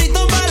un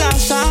chorrito para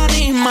las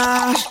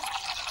ánimas.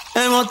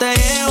 El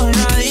botellero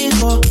la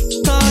dijo,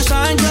 todos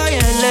saben que hoy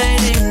es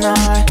Lady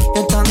Night.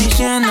 Están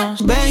diciendo,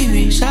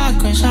 baby,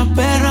 saca esa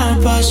perra a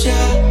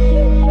pasear.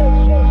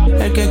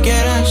 El que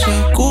quiera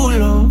ese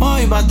culo,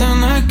 hoy va a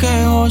tener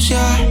que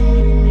gocear.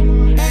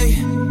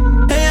 Hey,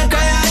 ella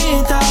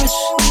calladitas,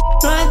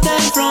 no está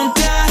en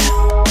frontear.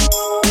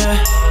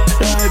 Yeah,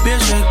 la baby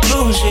es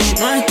exclusive,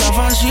 no está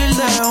fácil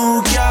de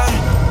buquear.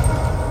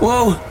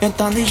 Wow,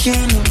 están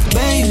diciendo,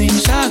 baby,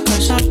 saca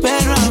esa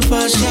perra a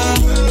pasear.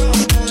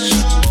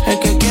 El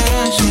que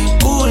quiera ese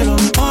culo,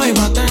 hoy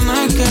va a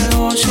tener que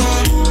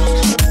gocear.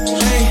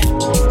 Hey,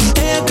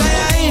 ella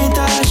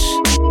calladitas,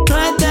 no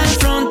está en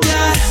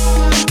frontear.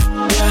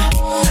 Yeah,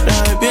 la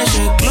baby es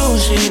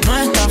exclusive, no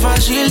está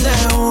fácil de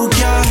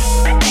buquear.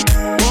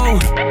 Wow.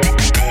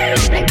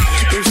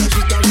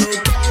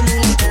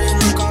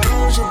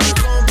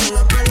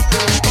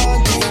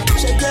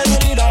 Se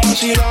quiere ir a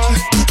vacilar,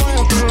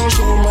 vaya que no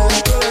sube,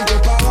 tienen que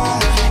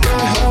pagar.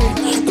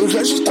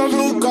 Dulce se está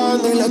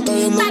buscando y le está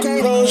yendo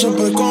caro.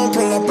 Siempre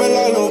compra la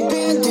pela de los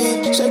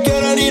panties. Se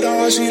quieren ir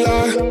a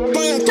vacilar,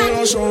 vaya que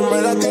no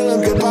sube, la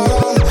tienen que pagar.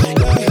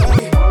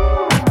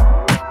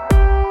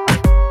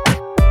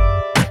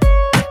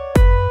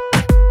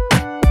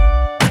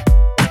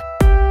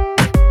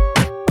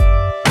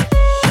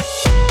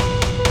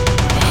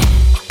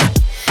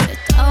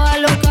 Estaba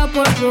loca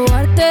por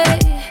probarte,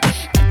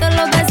 darte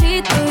los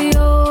besitos y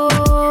yo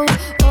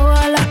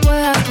ojalá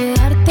pueda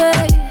quedarte,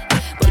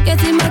 porque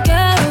si me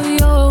quedo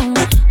yo.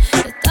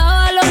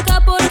 Estaba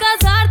loca por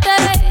casarte,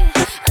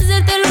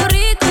 hacerte lo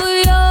rico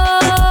y yo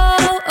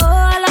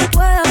ojalá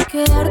pueda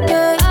quedarte.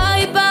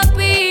 Ay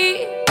papi,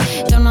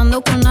 yo no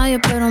ando con nadie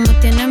pero me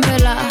tienen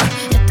velada.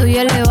 Estoy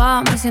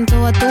elevada, me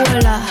siento a tu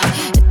vela.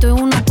 Estoy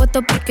en unos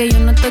puestos porque yo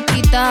no estoy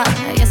quitada.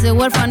 Y ese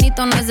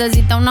huerfanito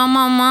necesita una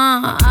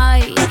mamá.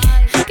 Ay,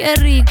 qué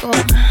rico,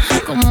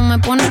 como me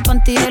pone el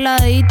panty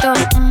heladito.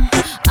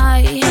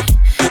 Ay,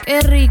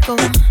 Qué rico,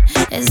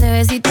 ese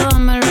besito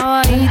dámelo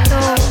bajito.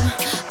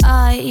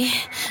 Ay,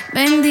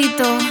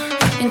 bendito,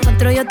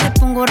 encuentro yo te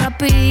pongo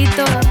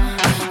rapidito.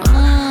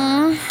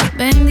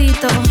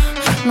 Bendito,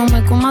 no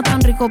me coma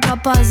tan rico,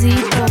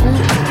 papacito.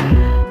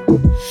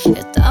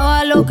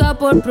 Estaba loca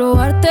por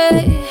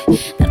probarte,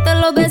 darte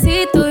los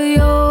besitos y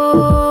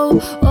yo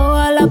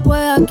ojalá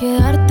pueda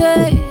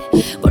quedarte,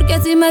 porque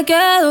si me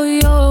quedo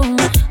yo.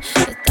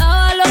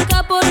 Estaba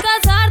loca por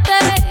casarte,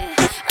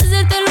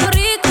 hacerte lo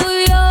rico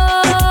y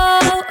yo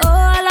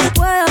ojalá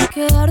pueda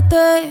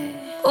quedarte.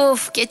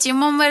 Uf, qué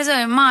chimón verso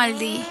de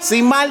Maldi.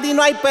 Sin Maldi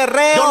no hay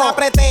perreo. Yo la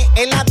apreté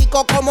en la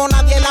disco como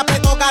nadie la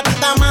apretó.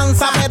 Gatita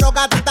mansa, pero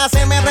gatita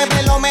se me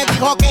reveló. Me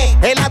dijo que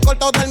el alcohol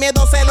todo el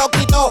miedo se lo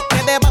quitó.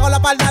 Que debajo la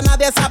falda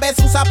nadie sabe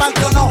si usa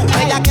panty o no.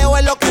 Bellaqueo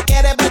es lo que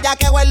quiere,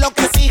 bellaqueo es lo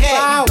que exige.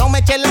 No me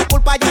eches la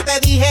culpa, ya te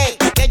dije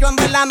que yo en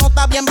verdad no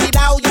está bien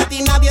virado y a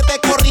ti nadie te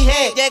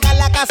corrige. Llega a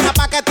la casa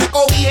pa' que te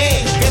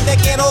cobije, que te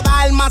quiero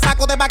dar más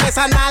saco de pa' que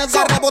esa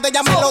nalga. Rebote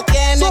ya me lo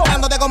tienes,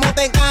 cándote como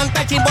te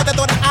encanta. El chimbote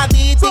tú eres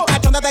adicto y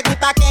cachón te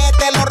gusta que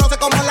te lo roce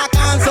como la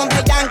canción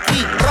de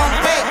Yankee.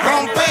 Rompe,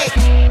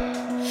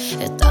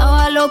 rompe.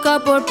 Estaba loca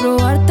por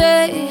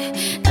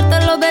probarte,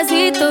 darte los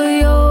besitos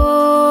y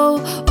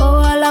yo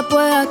ojalá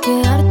pueda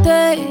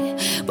quedarte,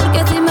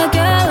 porque si me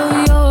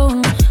quedo yo.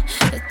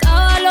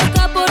 Estaba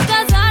loca por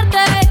casarte,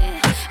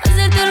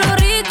 hacerte lo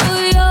rico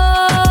y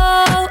yo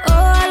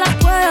ojalá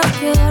pueda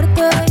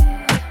quedarte,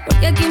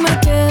 porque aquí me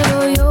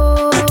quedo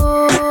yo.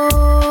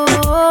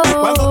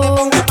 Cuando te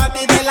pongo a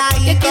partir de la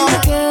aquí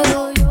me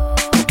quedo yo.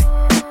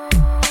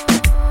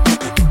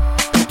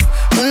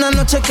 Una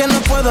noche que no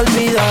puedo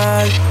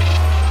olvidar,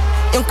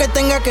 y aunque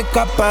tenga que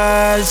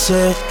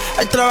escaparse,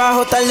 al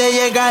trabajo tarde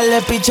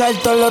llegarle, pichar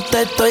todos los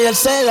textos y el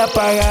cel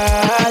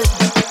apagar.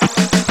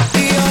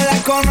 Y yo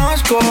la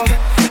conozco,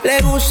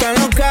 le gustan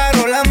los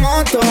carros, la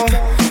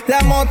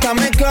moto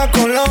mezcla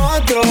con los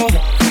otros,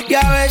 y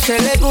a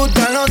veces le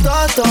gustan los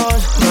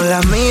totos. No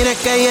la mires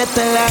que ella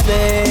está en la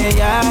de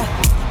ella,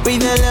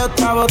 pídele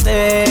otra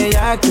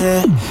botella,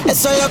 que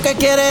eso es lo que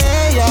quiere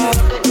ella.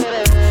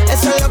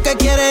 Eso es lo que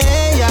quiere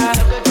ella.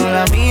 No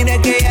la mires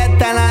que ella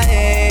está en la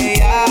de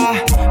ella,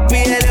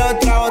 pídele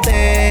otra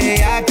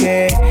botella,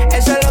 que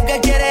eso es lo que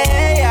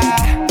quiere ella.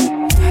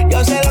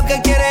 Yo sé lo que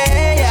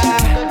quiere ella.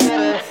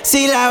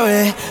 Si la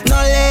ves,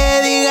 no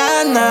le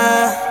digas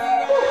nada.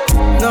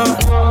 No,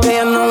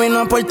 ella no vino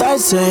a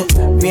portarse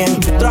bien.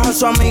 Trajo a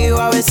su amigo y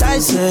iba a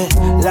besarse.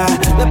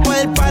 Después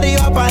del party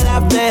iba para la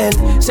after.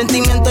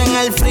 Sentimiento en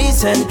el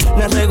freezer,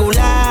 no es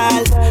regular.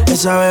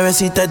 Esa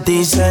bebecita es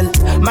diesel.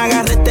 Me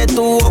agarré este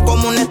tubo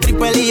como un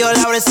stripper y yo le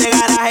abro ese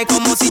garaje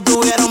como si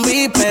tuviera un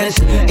beeper.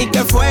 ¿Y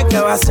qué fue? ¿Qué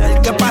va a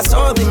ser? ¿Qué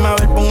pasó? Dime a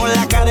ver, pongo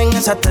la cara en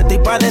esa teta y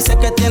parece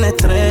que tiene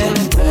estrés.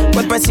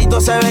 Cuerpecito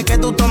se ve que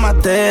tú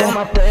tomaste.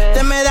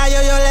 De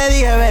medallo yo le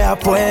dije, vea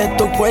pues,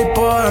 tu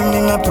cuerpo a mí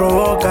me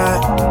provoca.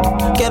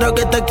 Quiero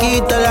que te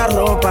quite la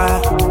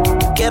ropa,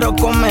 quiero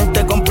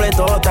comerte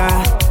completota.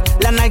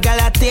 La nalga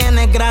la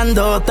tienes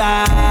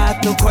grandota,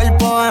 tu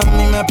cuerpo a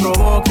mí me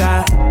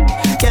provoca.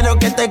 Quiero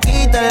que te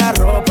quite la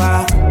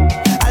ropa,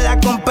 a la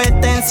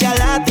competencia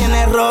la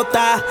tienes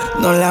rota.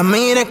 No la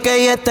mires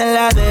que ella está en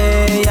la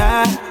de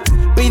ella,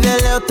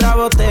 pídele otra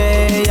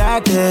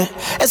botella, que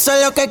eso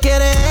es lo que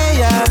quiere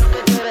ella.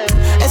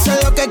 Eso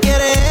es lo que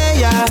quiere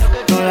ella.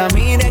 No la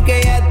mires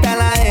que ella está en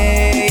la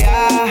de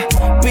ella,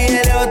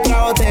 pídele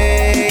otra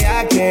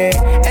botella, que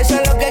eso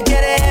es lo que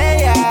quiere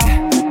ella.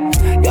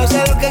 Yo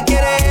sé lo que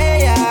quiere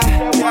ella.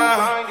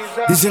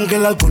 Dicen que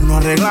el alcohol no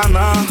arregla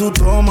nada, tú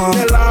tomas,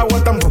 el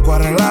agua tampoco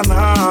arregla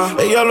nada.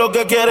 Ella lo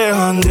que quiere es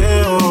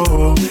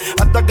jangueo,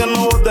 hasta que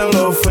no boten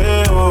lo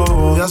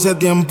feo. De hace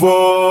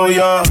tiempo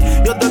ya,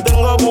 yo te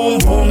tengo boom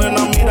boom, en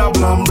la mira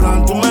blan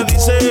blan. Tú me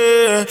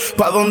dices,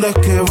 ¿pa' dónde es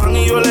que van?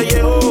 Y yo le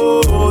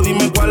llego,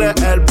 dime cuál es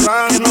el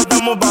plan. Que no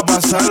estamos pa'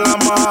 pasarla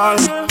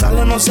mal.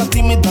 Dale, no seas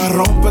tímida,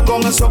 rompe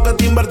con eso que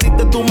te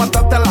invertiste, tú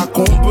mataste a la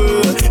compa.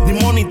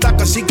 Dimonita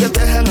que sí que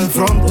te deja en el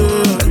fronte.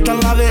 Esta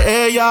es la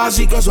de ella,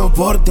 así que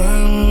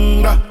soporten.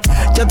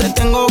 Yo te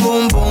tengo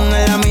boom boom,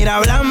 en la mira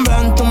blan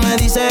blan. Tú me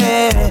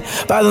dices,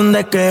 ¿pa'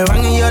 dónde es que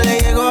van? Y yo le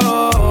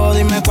llego,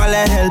 dime cuál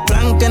es el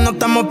plan. Que no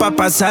estamos pa'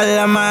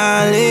 pasarla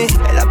mal.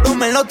 El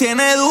abdomen lo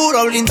tiene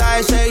duro,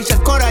 blindaje 6.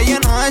 El cora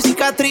lleno de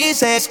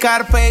cicatrices,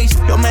 Scarface.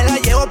 Yo me la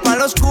llevo pa'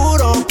 lo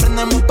oscuro.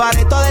 Prendemos un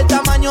pareto del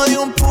tamaño de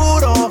un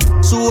puro.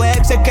 Su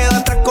ex se queda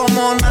atrás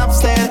como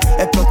Napster.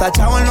 Explota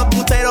chavo en los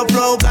puteros,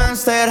 flow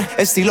gangster.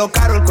 Estilo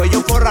caro, el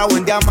cuello forrado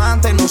en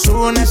diamante. No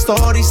sube una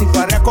story si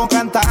farrea con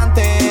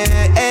cantante.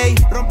 Ey,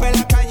 rompe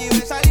la calle y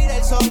ve salir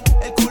el sol.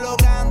 El culo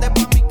grande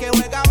pa' mí que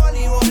juega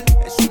voleibol.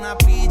 Es una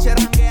pitcher,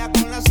 ranquea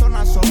con la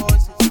zona sol.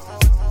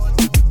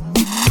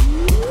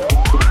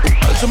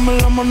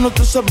 Alzame la mano,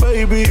 tú sabes,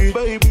 baby.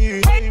 Hey,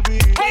 DJ.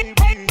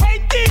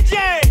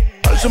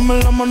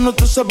 Alzame la mano,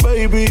 tú sabes,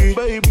 baby.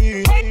 Hey,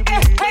 DJ.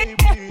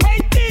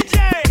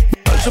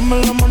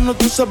 Alzame la mano,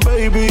 tú sabes,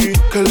 baby.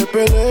 Que le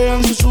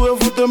pelean si sube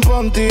foto en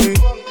panty.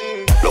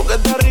 Lo que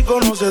está rico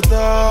no se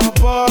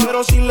tapa,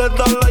 pero si le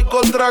das like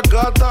otra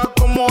gata,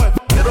 como es.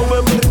 Quiero Quiero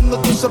ver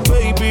perdiéndote esa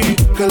baby,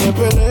 que le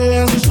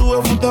peleen si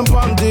sube foto en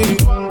panty.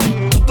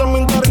 Tú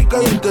también estás rica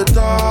y él te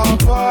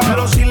tapa,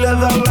 pero si le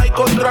das like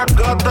otra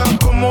gata,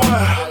 ¿cómo es?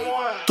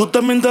 Tú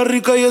también estás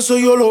rica y eso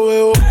yo lo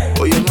veo.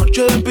 Hoy es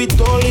noche de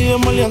pistola y de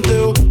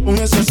maleanteo. Con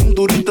esa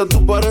cinturita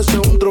tú pareces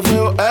un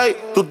trofeo. Ey,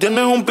 tú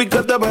tienes un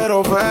piquete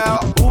pero feo.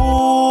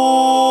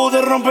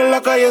 De romper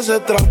la calle se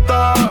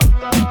trata.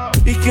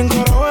 ¿Y quién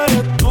carajo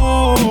eres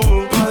tú?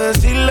 Pa'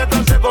 decirle que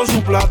hace con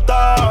su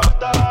plata.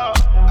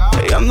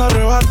 Ella anda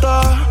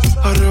arrebata,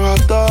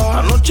 arrebata.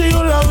 Anoche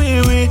yo la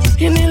viví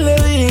y ni le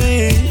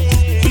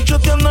di.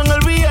 Bichoteando en el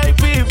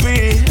VIP.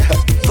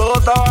 Todos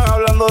estaban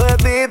hablando de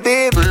ti.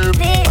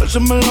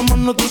 Álzame la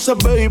mano tú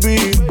sabes,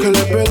 baby, que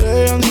le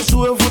pelean si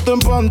sube foto en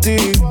panty.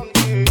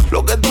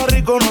 Lo que está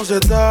rico no se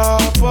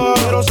tapa,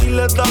 pero si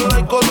le das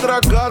like otra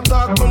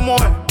gata, ¿cómo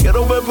es?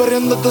 Quiero ver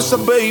perdiéndote esa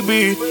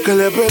baby, que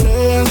le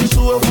pelean si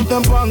sube foto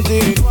en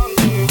panty.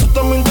 Tú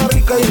también estás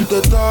rica y él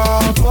te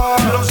tapa,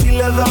 pero si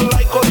le das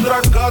like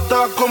otra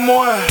gata,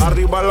 ¿cómo es?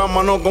 Arriba la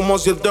mano como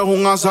si este es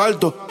un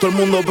asalto. Todo el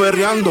mundo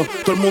perreando,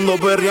 todo el mundo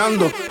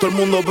perreando, todo el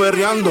mundo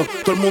perreando,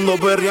 todo el mundo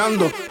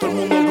perreando, todo el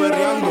mundo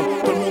perreando,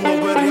 todo el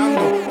mundo perreando,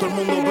 todo el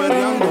mundo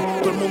perreando,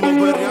 todo el mundo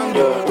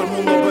perreando, todo el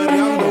mundo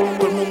perreando,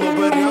 todo el mundo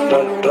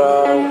perreando.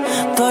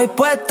 Estoy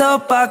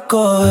puesto pa'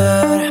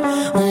 coger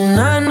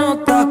una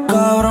nota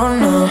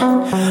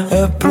cabrona,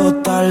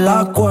 explotar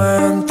la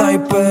cuenta y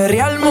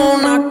perrearme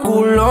una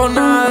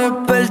culona,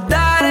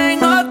 despertar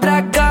en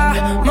otra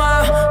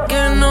cama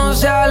que no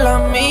sea la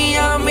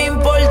mía. Me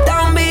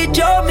importa un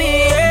bicho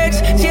mi ex,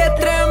 si es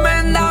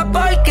tremenda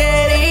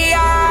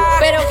porquería.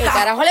 ¿Pero qué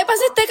carajo le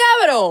pasa a este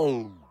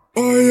cabrón?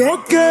 Hoy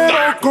yo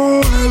quiero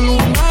coger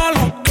una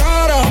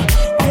locara,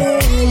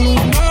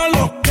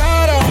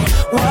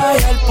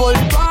 guayar por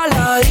toda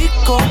la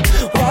disco,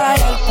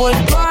 guayar por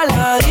toda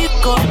la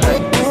disco.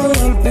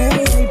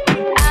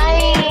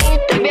 Ay,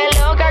 estoy bien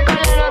loca con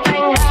la nota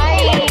en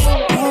high.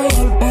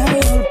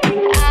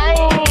 Ay,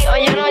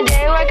 hoy yo no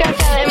llego a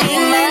casa de mi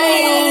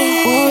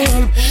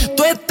madre.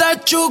 Tú estás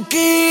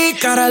chuki,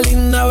 cara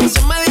linda, a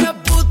veces media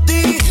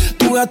puti.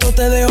 Tu gato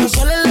te dejó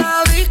sola en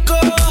la disco.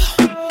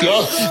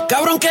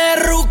 Cabrón que es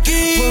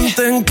rookie.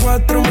 Ponte en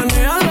cuatro,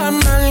 maneja la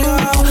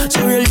nalga.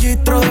 Se ve el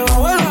gistro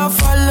debajo de la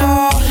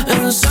falda.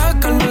 En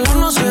sacármela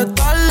no se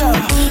tarda.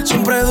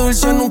 Siempre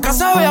dulce, nunca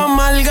sabe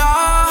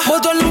amarga.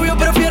 Voto al novio,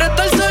 prefiere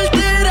estar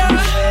soltera.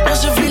 No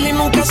se fila y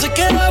nunca se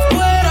queda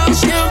afuera.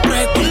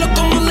 Siempre con los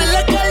comunes en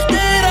la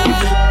cartera.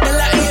 De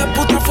la hija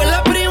puta fue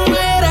la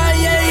primera,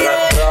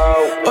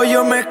 Hoy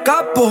yo me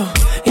escapo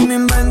y me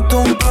invento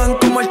un plan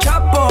como el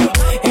Chapo.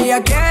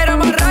 Ella quiere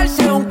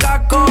amarrarse a un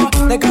caco.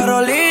 De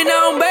Carolina,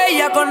 un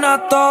bella con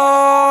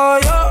nato.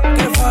 Yo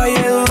que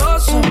fallé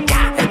dudoso.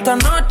 Esta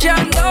noche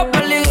ando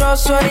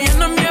peligroso. Ella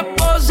no es mi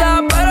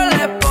esposa, pero el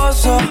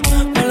esposo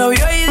me lo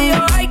vio y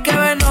dijo, ay, qué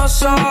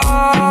venoso.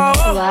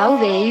 Wow,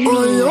 baby.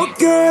 Hoy yo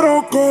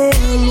quiero coger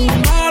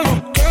una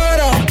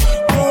loquera,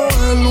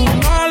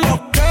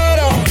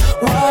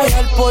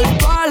 guayar por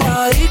toda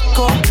la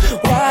disco,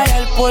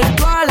 guayar por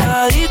toda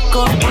la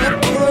disco.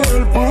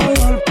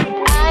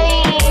 Ay,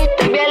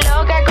 estoy bien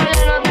loca con la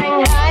nota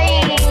en high.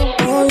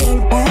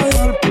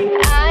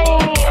 Ay,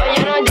 hoy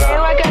yo no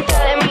llego a casa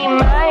de mi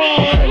madre.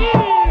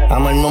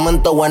 Amo el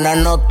momento, buena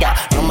nota.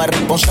 No me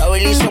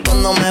responsabilizo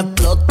cuando me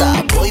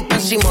explota. Voy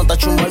pésimo,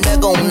 tacho un balde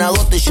con una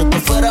gota. Y si esto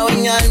fuera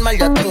Viña del Mar,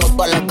 ya tengo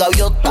todas las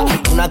gaviotas.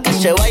 Una que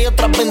se va y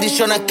otras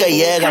bendiciones que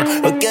llegan.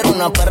 Hoy quiero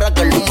una perra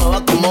que lo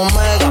mueva como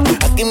Mega.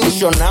 Aquí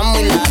misionamos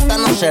y la ata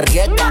no se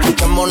riega.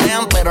 Se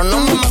monean pero no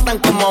me matan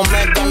como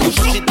Mega.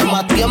 Necesito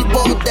más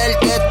tiempo del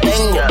que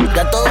tengo.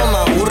 Ya todo me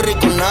aburre y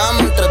con nada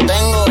me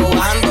entretengo.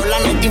 Bajando la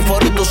net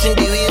inforito sin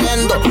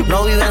dividendo.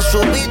 No viven su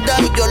vida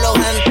y yo los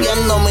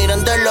entiendo.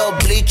 Miren de los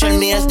bleachers,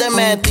 ni es de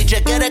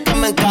metiche. Quiere que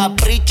me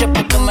encapriche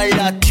pa' que me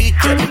la chiche.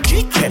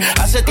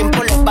 Hace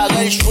tiempo le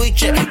pagué el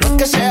switch. No es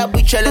que sea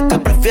biche, es que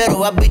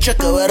prefiero a biche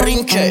que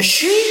berrinche.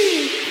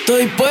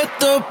 Estoy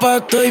puesto pa',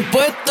 estoy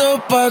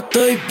puesto pa',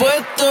 estoy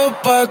puesto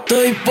pa',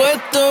 estoy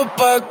puesto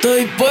pa',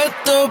 estoy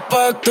puesto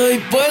pa', estoy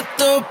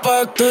puesto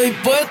pa', estoy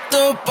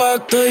puesto pa',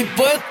 estoy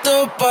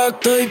puesto pa',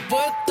 estoy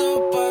puesto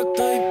pa',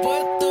 estoy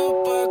puesto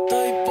pa',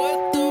 estoy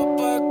puesto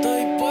pa',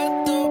 estoy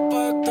puesto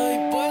pa', estoy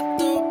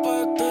puesto pa',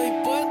 estoy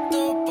puesto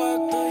pa',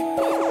 estoy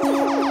puesto.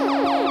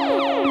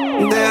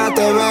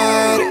 Déjate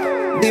ver,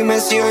 dime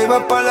si hoy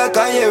vas pa' la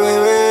calle,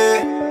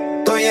 bebé.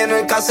 Estoy en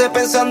el case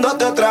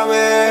pensándote otra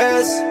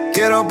vez.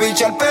 Quiero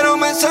pichar pero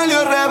me salió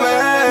al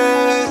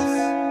revés.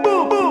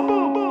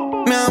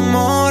 Mi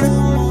amor,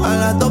 a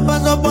las 2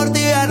 paso por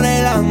ti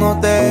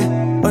arreglándote.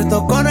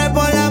 Puesto corre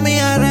por la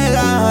mía,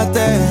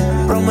 relájate.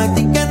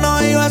 Prometí que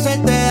no iba a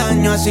hacerte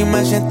daño. Así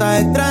me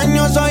sientas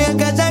extraño. Soy el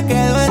que se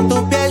quedó en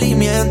tu piel. Y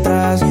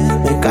mientras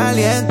me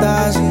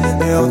calientas,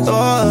 veo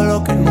todo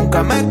lo que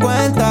nunca me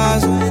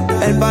cuentas.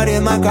 El party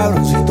es más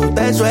cabrón si tú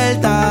te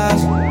sueltas.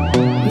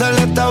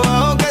 Dale hasta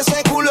abajo que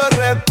ese culo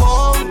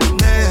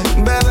responde.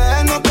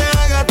 Bebé, no te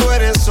hagas, tú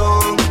eres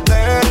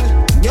hombre.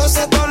 Yo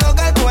sé todo lo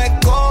que tú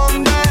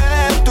escondes.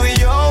 Tú y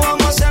yo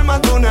vamos a hacer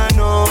más de una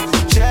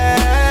noche.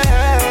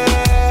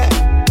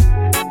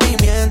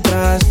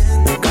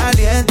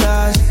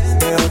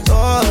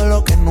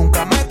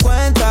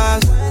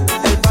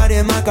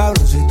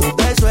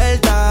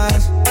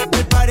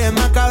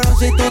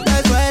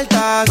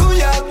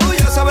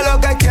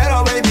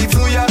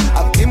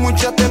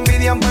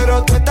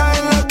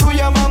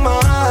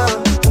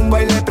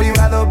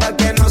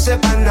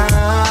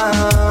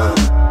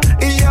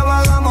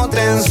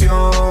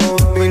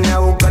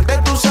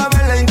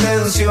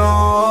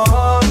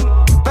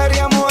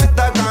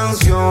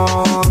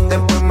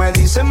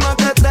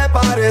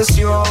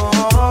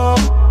 contigo.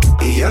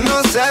 Y yo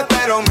no sé,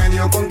 pero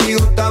medio contigo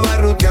estaba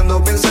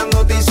ruteando,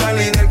 pensándote y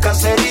salí del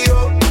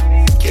caserío.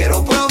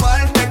 Quiero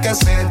probarte que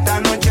sea esta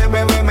noche,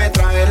 bebé, me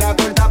trae la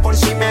corta por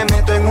si me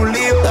meto en un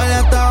lío. Dale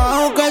hasta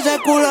abajo que ese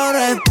culo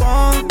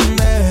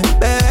responde.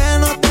 Bebé,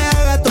 no te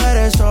hagas, tú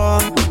eres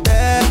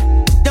hombre.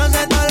 Yo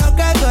sé todo lo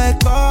que tú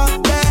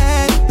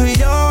escondes. Tú y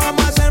yo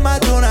vamos a hacer más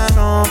de una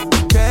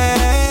noche.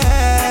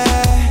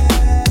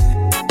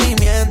 Y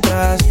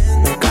mientras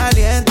me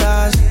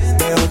calientas,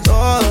 veo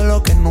todo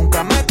lo que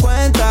nunca me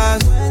cuentas.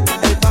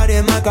 El party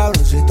es más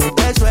cabrón si tú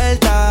te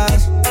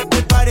sueltas.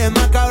 El party es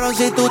más cabrón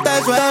si tú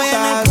te sueltas. Estoy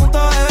en el punto,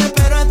 bebé,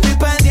 pero estoy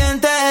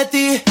pendiente de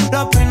ti.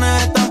 Los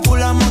peines están full,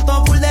 la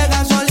moto full de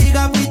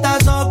gasolina,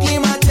 pitazo,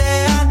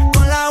 climachean.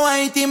 Con la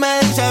Whitey me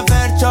dice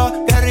Fercho,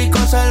 qué rico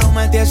se lo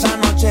metí esa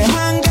noche.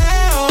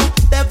 Jangueo,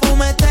 te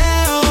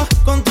fumeteo,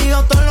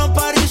 contigo todos los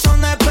paris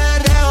son de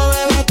perreo.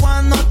 Bebé,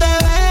 cuando te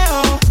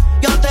veo,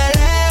 yo te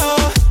leo.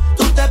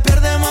 Tú te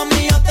pierdes,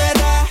 mami, yo te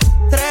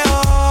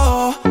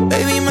rastreo.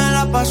 Baby, me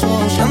la paso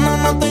haciendo,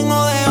 no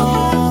tengo de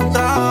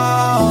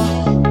otra.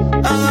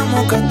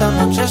 Hagamos que esta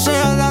noche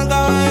sea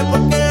larga, bebé,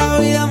 porque la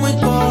vida es muy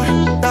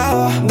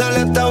corta.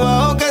 Dale hasta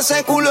abajo que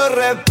ese culo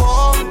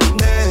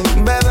responde.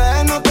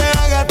 Bebé, no te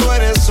hagas, tú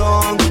eres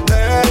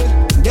hombre.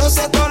 Yo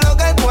sé todo lo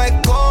que tú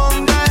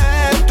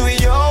escondes. Tú y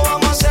yo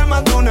vamos a hacer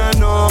más de una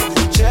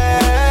noche.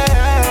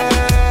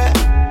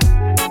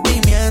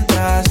 Y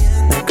mientras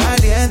me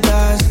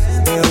calientas,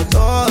 veo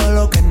todo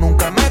lo que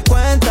nunca me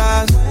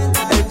cuentas.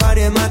 El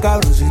party es más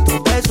cabrón si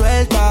tú te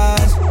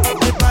sueltas.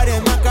 El party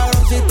es más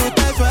cabrón si tú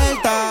te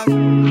sueltas.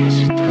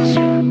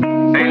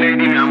 Hey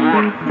lady, mi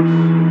amor,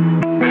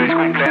 feliz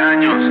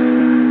cumpleaños,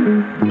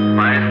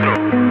 maestro.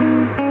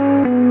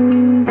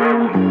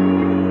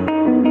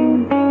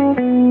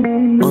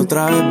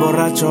 Otra vez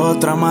borracho,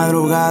 otra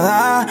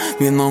madrugada,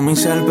 viendo mi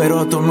cel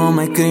pero tú no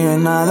me escribes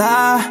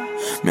nada.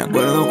 Me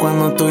acuerdo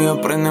cuando tú y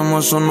yo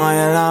prendemos uno ahí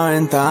en la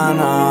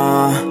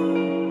ventana.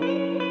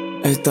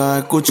 Estaba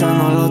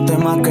escuchando los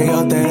temas que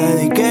yo te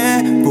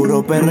dediqué,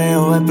 puro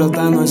perreo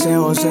explotando ese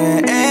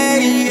José.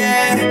 Ey,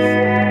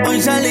 yeah.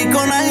 Hoy salí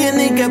con alguien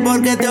y que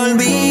porque te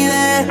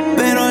olvide,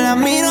 pero la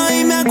miro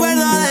y me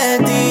acuerdo de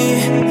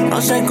ti.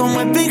 No sé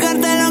cómo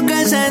explicarte lo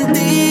que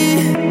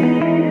sentí.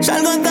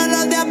 Salgo todos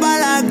los días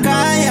para la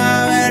calle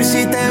a ver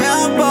si te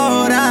veo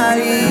por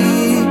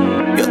ahí.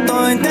 Yo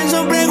todo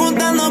intenso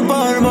preguntando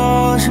por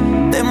vos.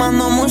 Te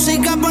mando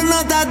música por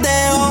notas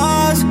de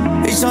voz.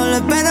 Y solo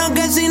espero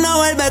que si no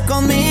vuelves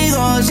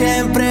conmigo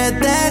siempre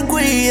te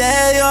cuide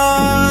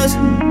Dios.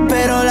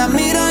 Pero la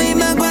miro y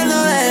me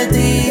acuerdo de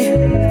ti.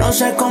 No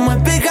sé cómo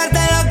explicarte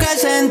lo que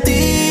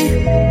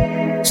sentí.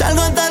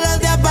 Salgo todos los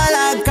días para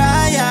la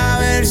calle a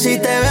ver si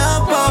te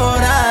veo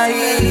por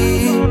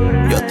ahí.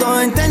 Yo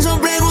todo intenso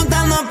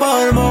preguntando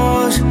por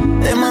vos.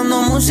 Te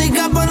mando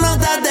música por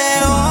notas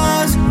de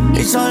voz.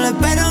 Y solo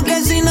espero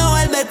que si no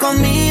vuelves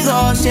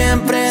conmigo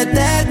siempre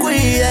te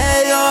cuide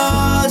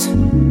Dios.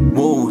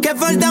 Que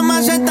falta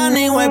más esta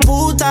ni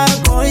hueputa.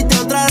 Cogiste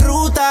otra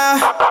ruta.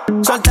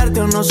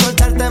 Soltarte o no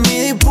soltarte mi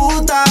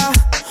disputa.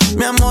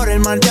 Mi amor, el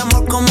mal de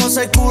amor como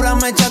se cura.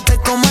 Me echaste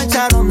como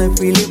echaron de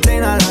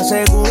Filipina la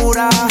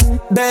segura.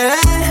 Bebé,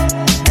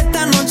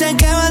 esta noche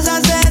 ¿qué vas a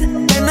hacer?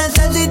 Te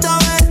necesito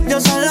ver.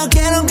 Yo solo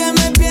quiero que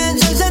me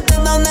pienses,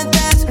 estés donde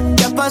estés.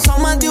 Ya pasó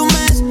más de un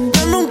mes,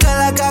 yo nunca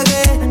la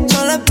cagué.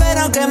 Solo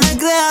espero que me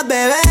creas,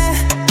 bebé.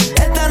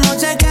 Esta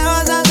noche ¿qué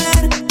vas a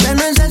hacer? Te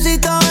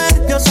necesito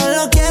ver. Yo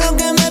solo quiero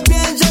que me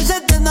pienses,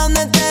 estés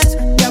donde estés.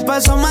 Ya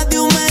pasó más de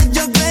un mes,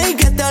 yo creí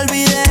que te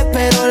olvidé,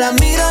 pero la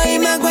mía